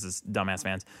asshole, just as dumbass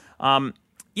fans.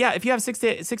 Yeah, if you have 6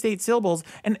 to 8 syllables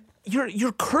and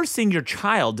you're cursing your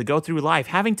child to go through life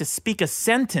having to speak a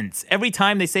sentence every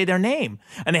time they say their name,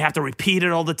 and they have to repeat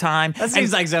it all the time. That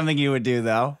seems like something you would do,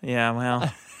 though. Yeah,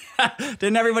 well,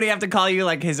 Didn't everybody have to call you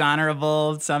like His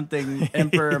Honorable something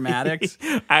Emperor Maddox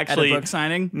actually, at a book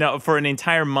signing? No, for an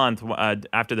entire month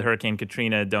after the Hurricane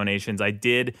Katrina donations, I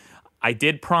did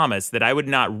promise that I would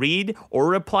not read or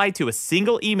reply to a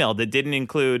single email that didn't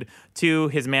include to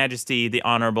His Majesty the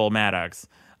Honorable Maddox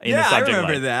in the Yeah, I subject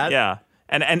remember line. that. Yeah.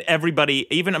 And everybody,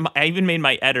 I even made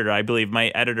my editor, I believe, my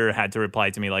editor had to reply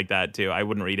to me like that too. I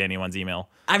wouldn't read anyone's email.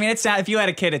 I mean, if you had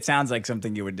a kid, it sounds like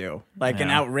something you would do. Like an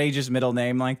outrageous middle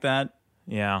name like that.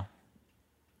 Yeah.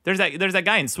 There's that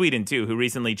guy in Sweden too who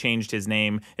recently changed his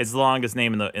name. It's the longest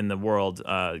name in the world,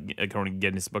 according to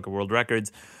Guinness Book of World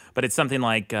Records. But it's something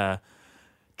like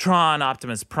Tron,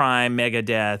 Optimus Prime,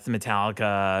 Megadeth,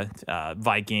 Metallica,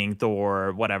 Viking,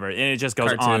 Thor, whatever. And it just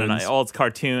goes on and on. All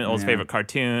his favorite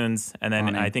cartoons. And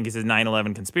then I think he says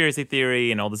 9/11 conspiracy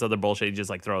theory and all this other bullshit he just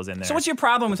like throws in there. So what's your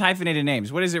problem with hyphenated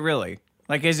names? What is it really?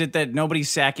 Like, is it that nobody's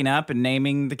sacking up and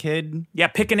naming the kid? Yeah,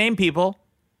 pick a name, people.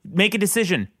 Make a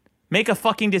decision. Make a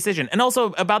fucking decision. And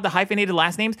also about the hyphenated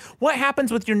last names, what happens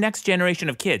with your next generation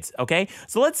of kids, okay?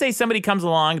 So let's say somebody comes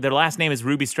along, their last name is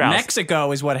Ruby Strauss.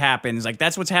 Mexico is what happens. Like,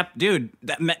 that's what's happened. Dude,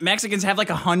 Mexicans have like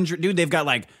 100. Dude, they've got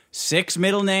like 6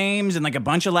 middle names and like a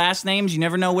bunch of last names. You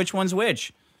never know which one's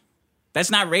which.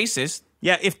 That's not racist.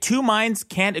 Yeah, if 2 minds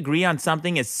can't agree on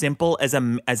something as simple as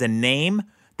a name,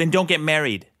 then don't get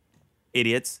married.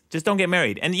 Idiots. Just don't get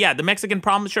married. And yeah, the Mexican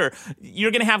problem, sure,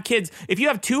 you're going to have kids. If you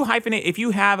have if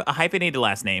you have a hyphenated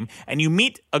last name and you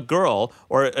meet a girl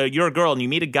or you're a girl and you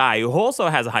meet a guy who also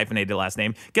has a hyphenated last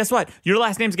name, guess what? Your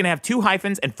last name's going to have 2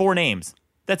 hyphens and 4 names.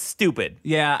 That's stupid.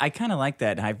 Yeah, I kind of like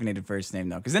that hyphenated first name,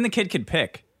 though, because then the kid could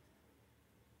pick.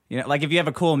 You know, like if you have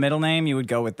a cool middle name, you would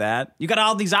go with that. You got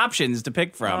all these options to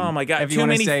pick from. Oh my god! If you Too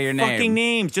want to many say your fucking name.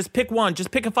 names. Just pick one. Just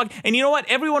pick a fuck. And you know what?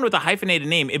 Everyone with a hyphenated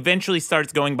name eventually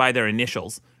starts going by their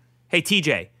initials. Hey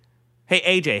TJ. Hey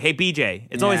AJ. Hey BJ.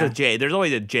 It's always a J. There's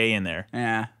always a J in there.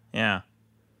 Yeah. Yeah.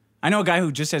 I know a guy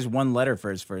who just has 1 letter for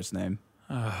his first name.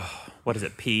 What is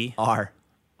it? P. R.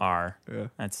 R. Yeah.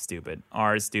 That's stupid.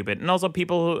 R is stupid. And also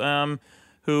people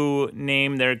who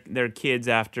name their kids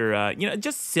after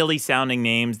just silly sounding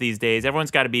names these days. Everyone's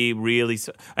got to be really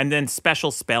and then special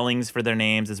spellings for their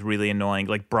names is really annoying.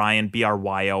 Like Brian,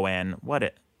 Bryon.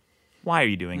 Why are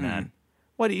you doing that?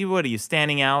 What are you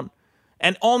standing out?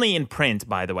 And only in print,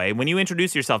 by the way. When you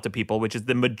introduce yourself to people, which is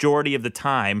the majority of the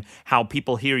time how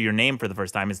people hear your name for the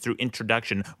first time is through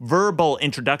introduction, verbal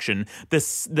introduction, the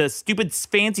stupid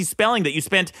fancy spelling that you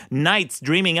spent nights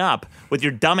dreaming up with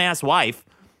your dumbass wife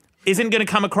isn't going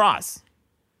to come across.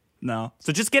 No.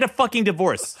 So just get a fucking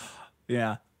divorce.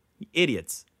 Yeah.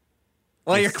 Idiots.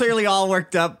 Well, you're clearly all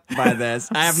worked up by this.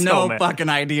 I have So no mad. fucking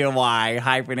idea why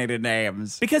hyphenated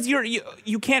names. Because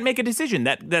you can't make a decision.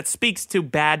 That speaks to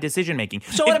bad decision making.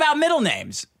 So what about middle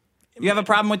names? You have a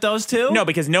problem with those too? No,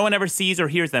 because no one ever sees or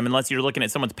hears them unless you're looking at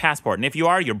someone's passport. And if you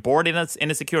are, you're bored in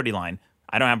a security line.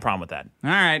 I don't have a problem with that. All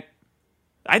right.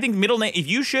 I think middle name, if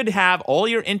you should have all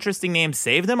your interesting names,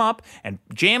 save them up and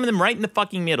jam them right in the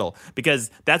fucking middle,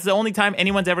 because that's the only time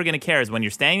anyone's ever going to care is when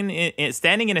you're standing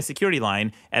in a security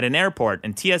line at an airport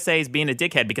and TSA is being a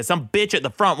dickhead because some bitch at the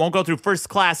front won't go through first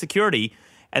class security,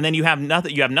 and then you have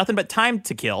nothing but time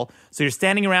to kill, so you're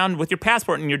standing around with your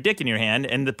passport and your dick in your hand,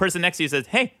 and the person next to you says,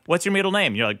 "Hey, what's your middle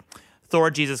name?" You're like, "Thor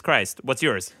Jesus Christ." What's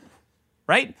yours?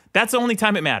 Right? That's the only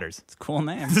time it matters. It's a cool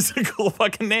name. It's a cool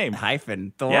fucking name.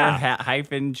 Hyphen. Thor, Yeah.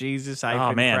 hyphen, Jesus, hyphen,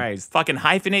 Oh man, Christ. fucking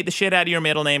hyphenate the shit out of your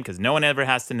middle name because no one ever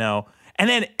has to know. And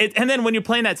then when you're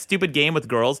playing that stupid game with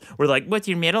girls, we're like, "What's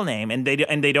your middle name?" And they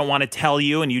don't want to tell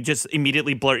you, and you just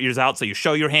immediately blurt yours out. So you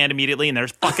show your hand immediately, and they're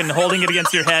fucking holding it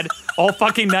against your head all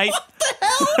fucking night.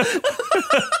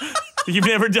 You've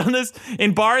never done this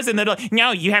in bars, and they're like,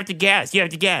 "No, you have to guess. You have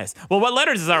to guess." Well, what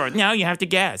letters are it? No, you have to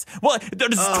guess. Well,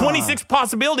 there's 26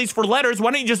 possibilities for letters.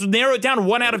 Why don't you just narrow it down to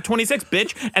 1 out of 26,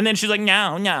 bitch? And then she's like,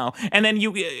 "No." And then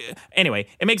anyway,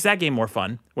 it makes that game more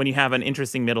fun when you have an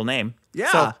interesting middle name.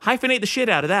 Yeah. So hyphenate the shit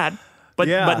out of that,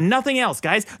 but nothing else,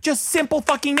 guys. Just simple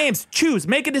fucking names. Choose.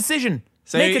 Make a decision.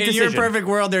 So Make a in your decision. perfect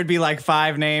world, there'd be like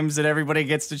 5 names that everybody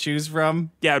gets to choose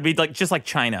from. Yeah, it'd be just like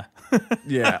China.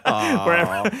 Yeah.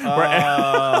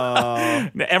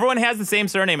 Everyone has the same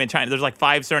surname in China. There's like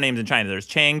 5 surnames in China. There's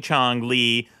Chang, Chang,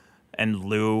 Li, and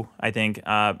Liu, I think.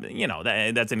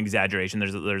 That's an exaggeration.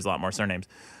 There's a lot more surnames.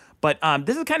 But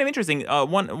this is kind of interesting.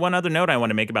 One other note I want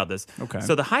to make about this. Okay.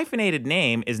 So the hyphenated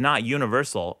name is not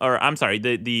universal. Or I'm sorry,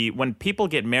 the when people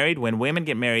get married, when women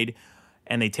get married,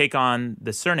 and they take on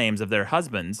the surnames of their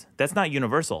husbands, that's not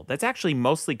universal. That's actually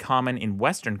mostly common in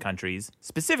Western countries,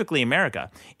 specifically America.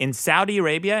 In Saudi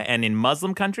Arabia and in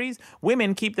Muslim countries,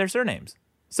 women keep their surnames.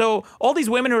 So all these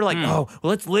women who are like, oh, well,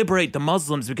 let's liberate the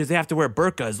Muslims because they have to wear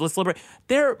burqas. Let's liberate.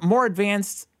 They're more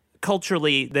advanced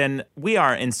culturally than we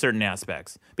are in certain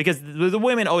aspects because the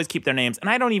women always keep their names. And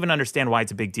I don't even understand why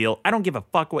it's a big deal. I don't give a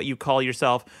fuck what you call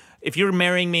yourself. If you're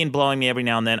marrying me and blowing me every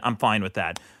now and then, I'm fine with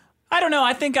that. I don't know.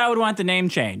 I think I would want the name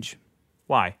change.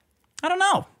 Why? I don't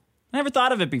know. I never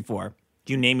thought of it before.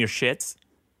 Do you name your shits?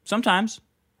 Sometimes.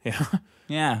 Yeah.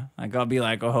 Yeah. Like I'll be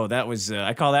like, oh, that was,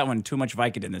 I call that one too much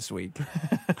Vicodin this week.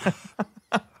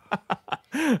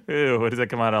 Ew, what does that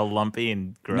come out all lumpy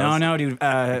and gross? No, dude.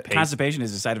 Constipation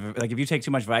is a side of, like if you take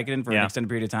too much Vicodin for an extended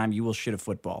period of time, you will shit a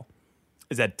football.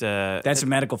 Is that... That's a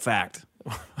medical fact.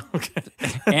 Okay.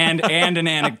 and an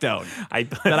anecdote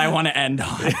that I want to end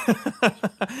on.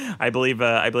 I believe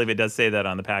it does say that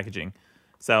on the packaging.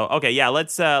 So okay, yeah,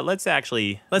 let's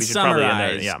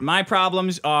summarize. Yeah. My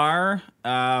problems are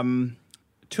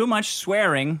too much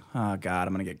swearing. Oh God,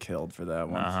 I'm gonna get killed for that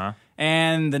one.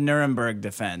 And the Nuremberg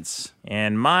defense.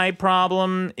 And my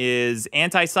problem is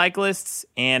anti-cyclists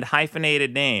and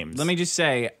hyphenated names. Let me just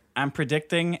say, I'm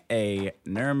predicting a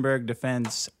Nuremberg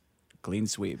defense. Clean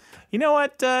sweep. You know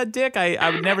what, Dick?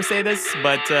 I would never say this,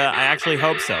 but I actually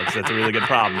hope so, because that's a really good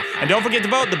problem. And don't forget to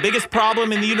vote the biggest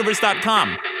problem in the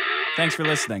universe.com. Thanks for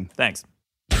listening. Thanks.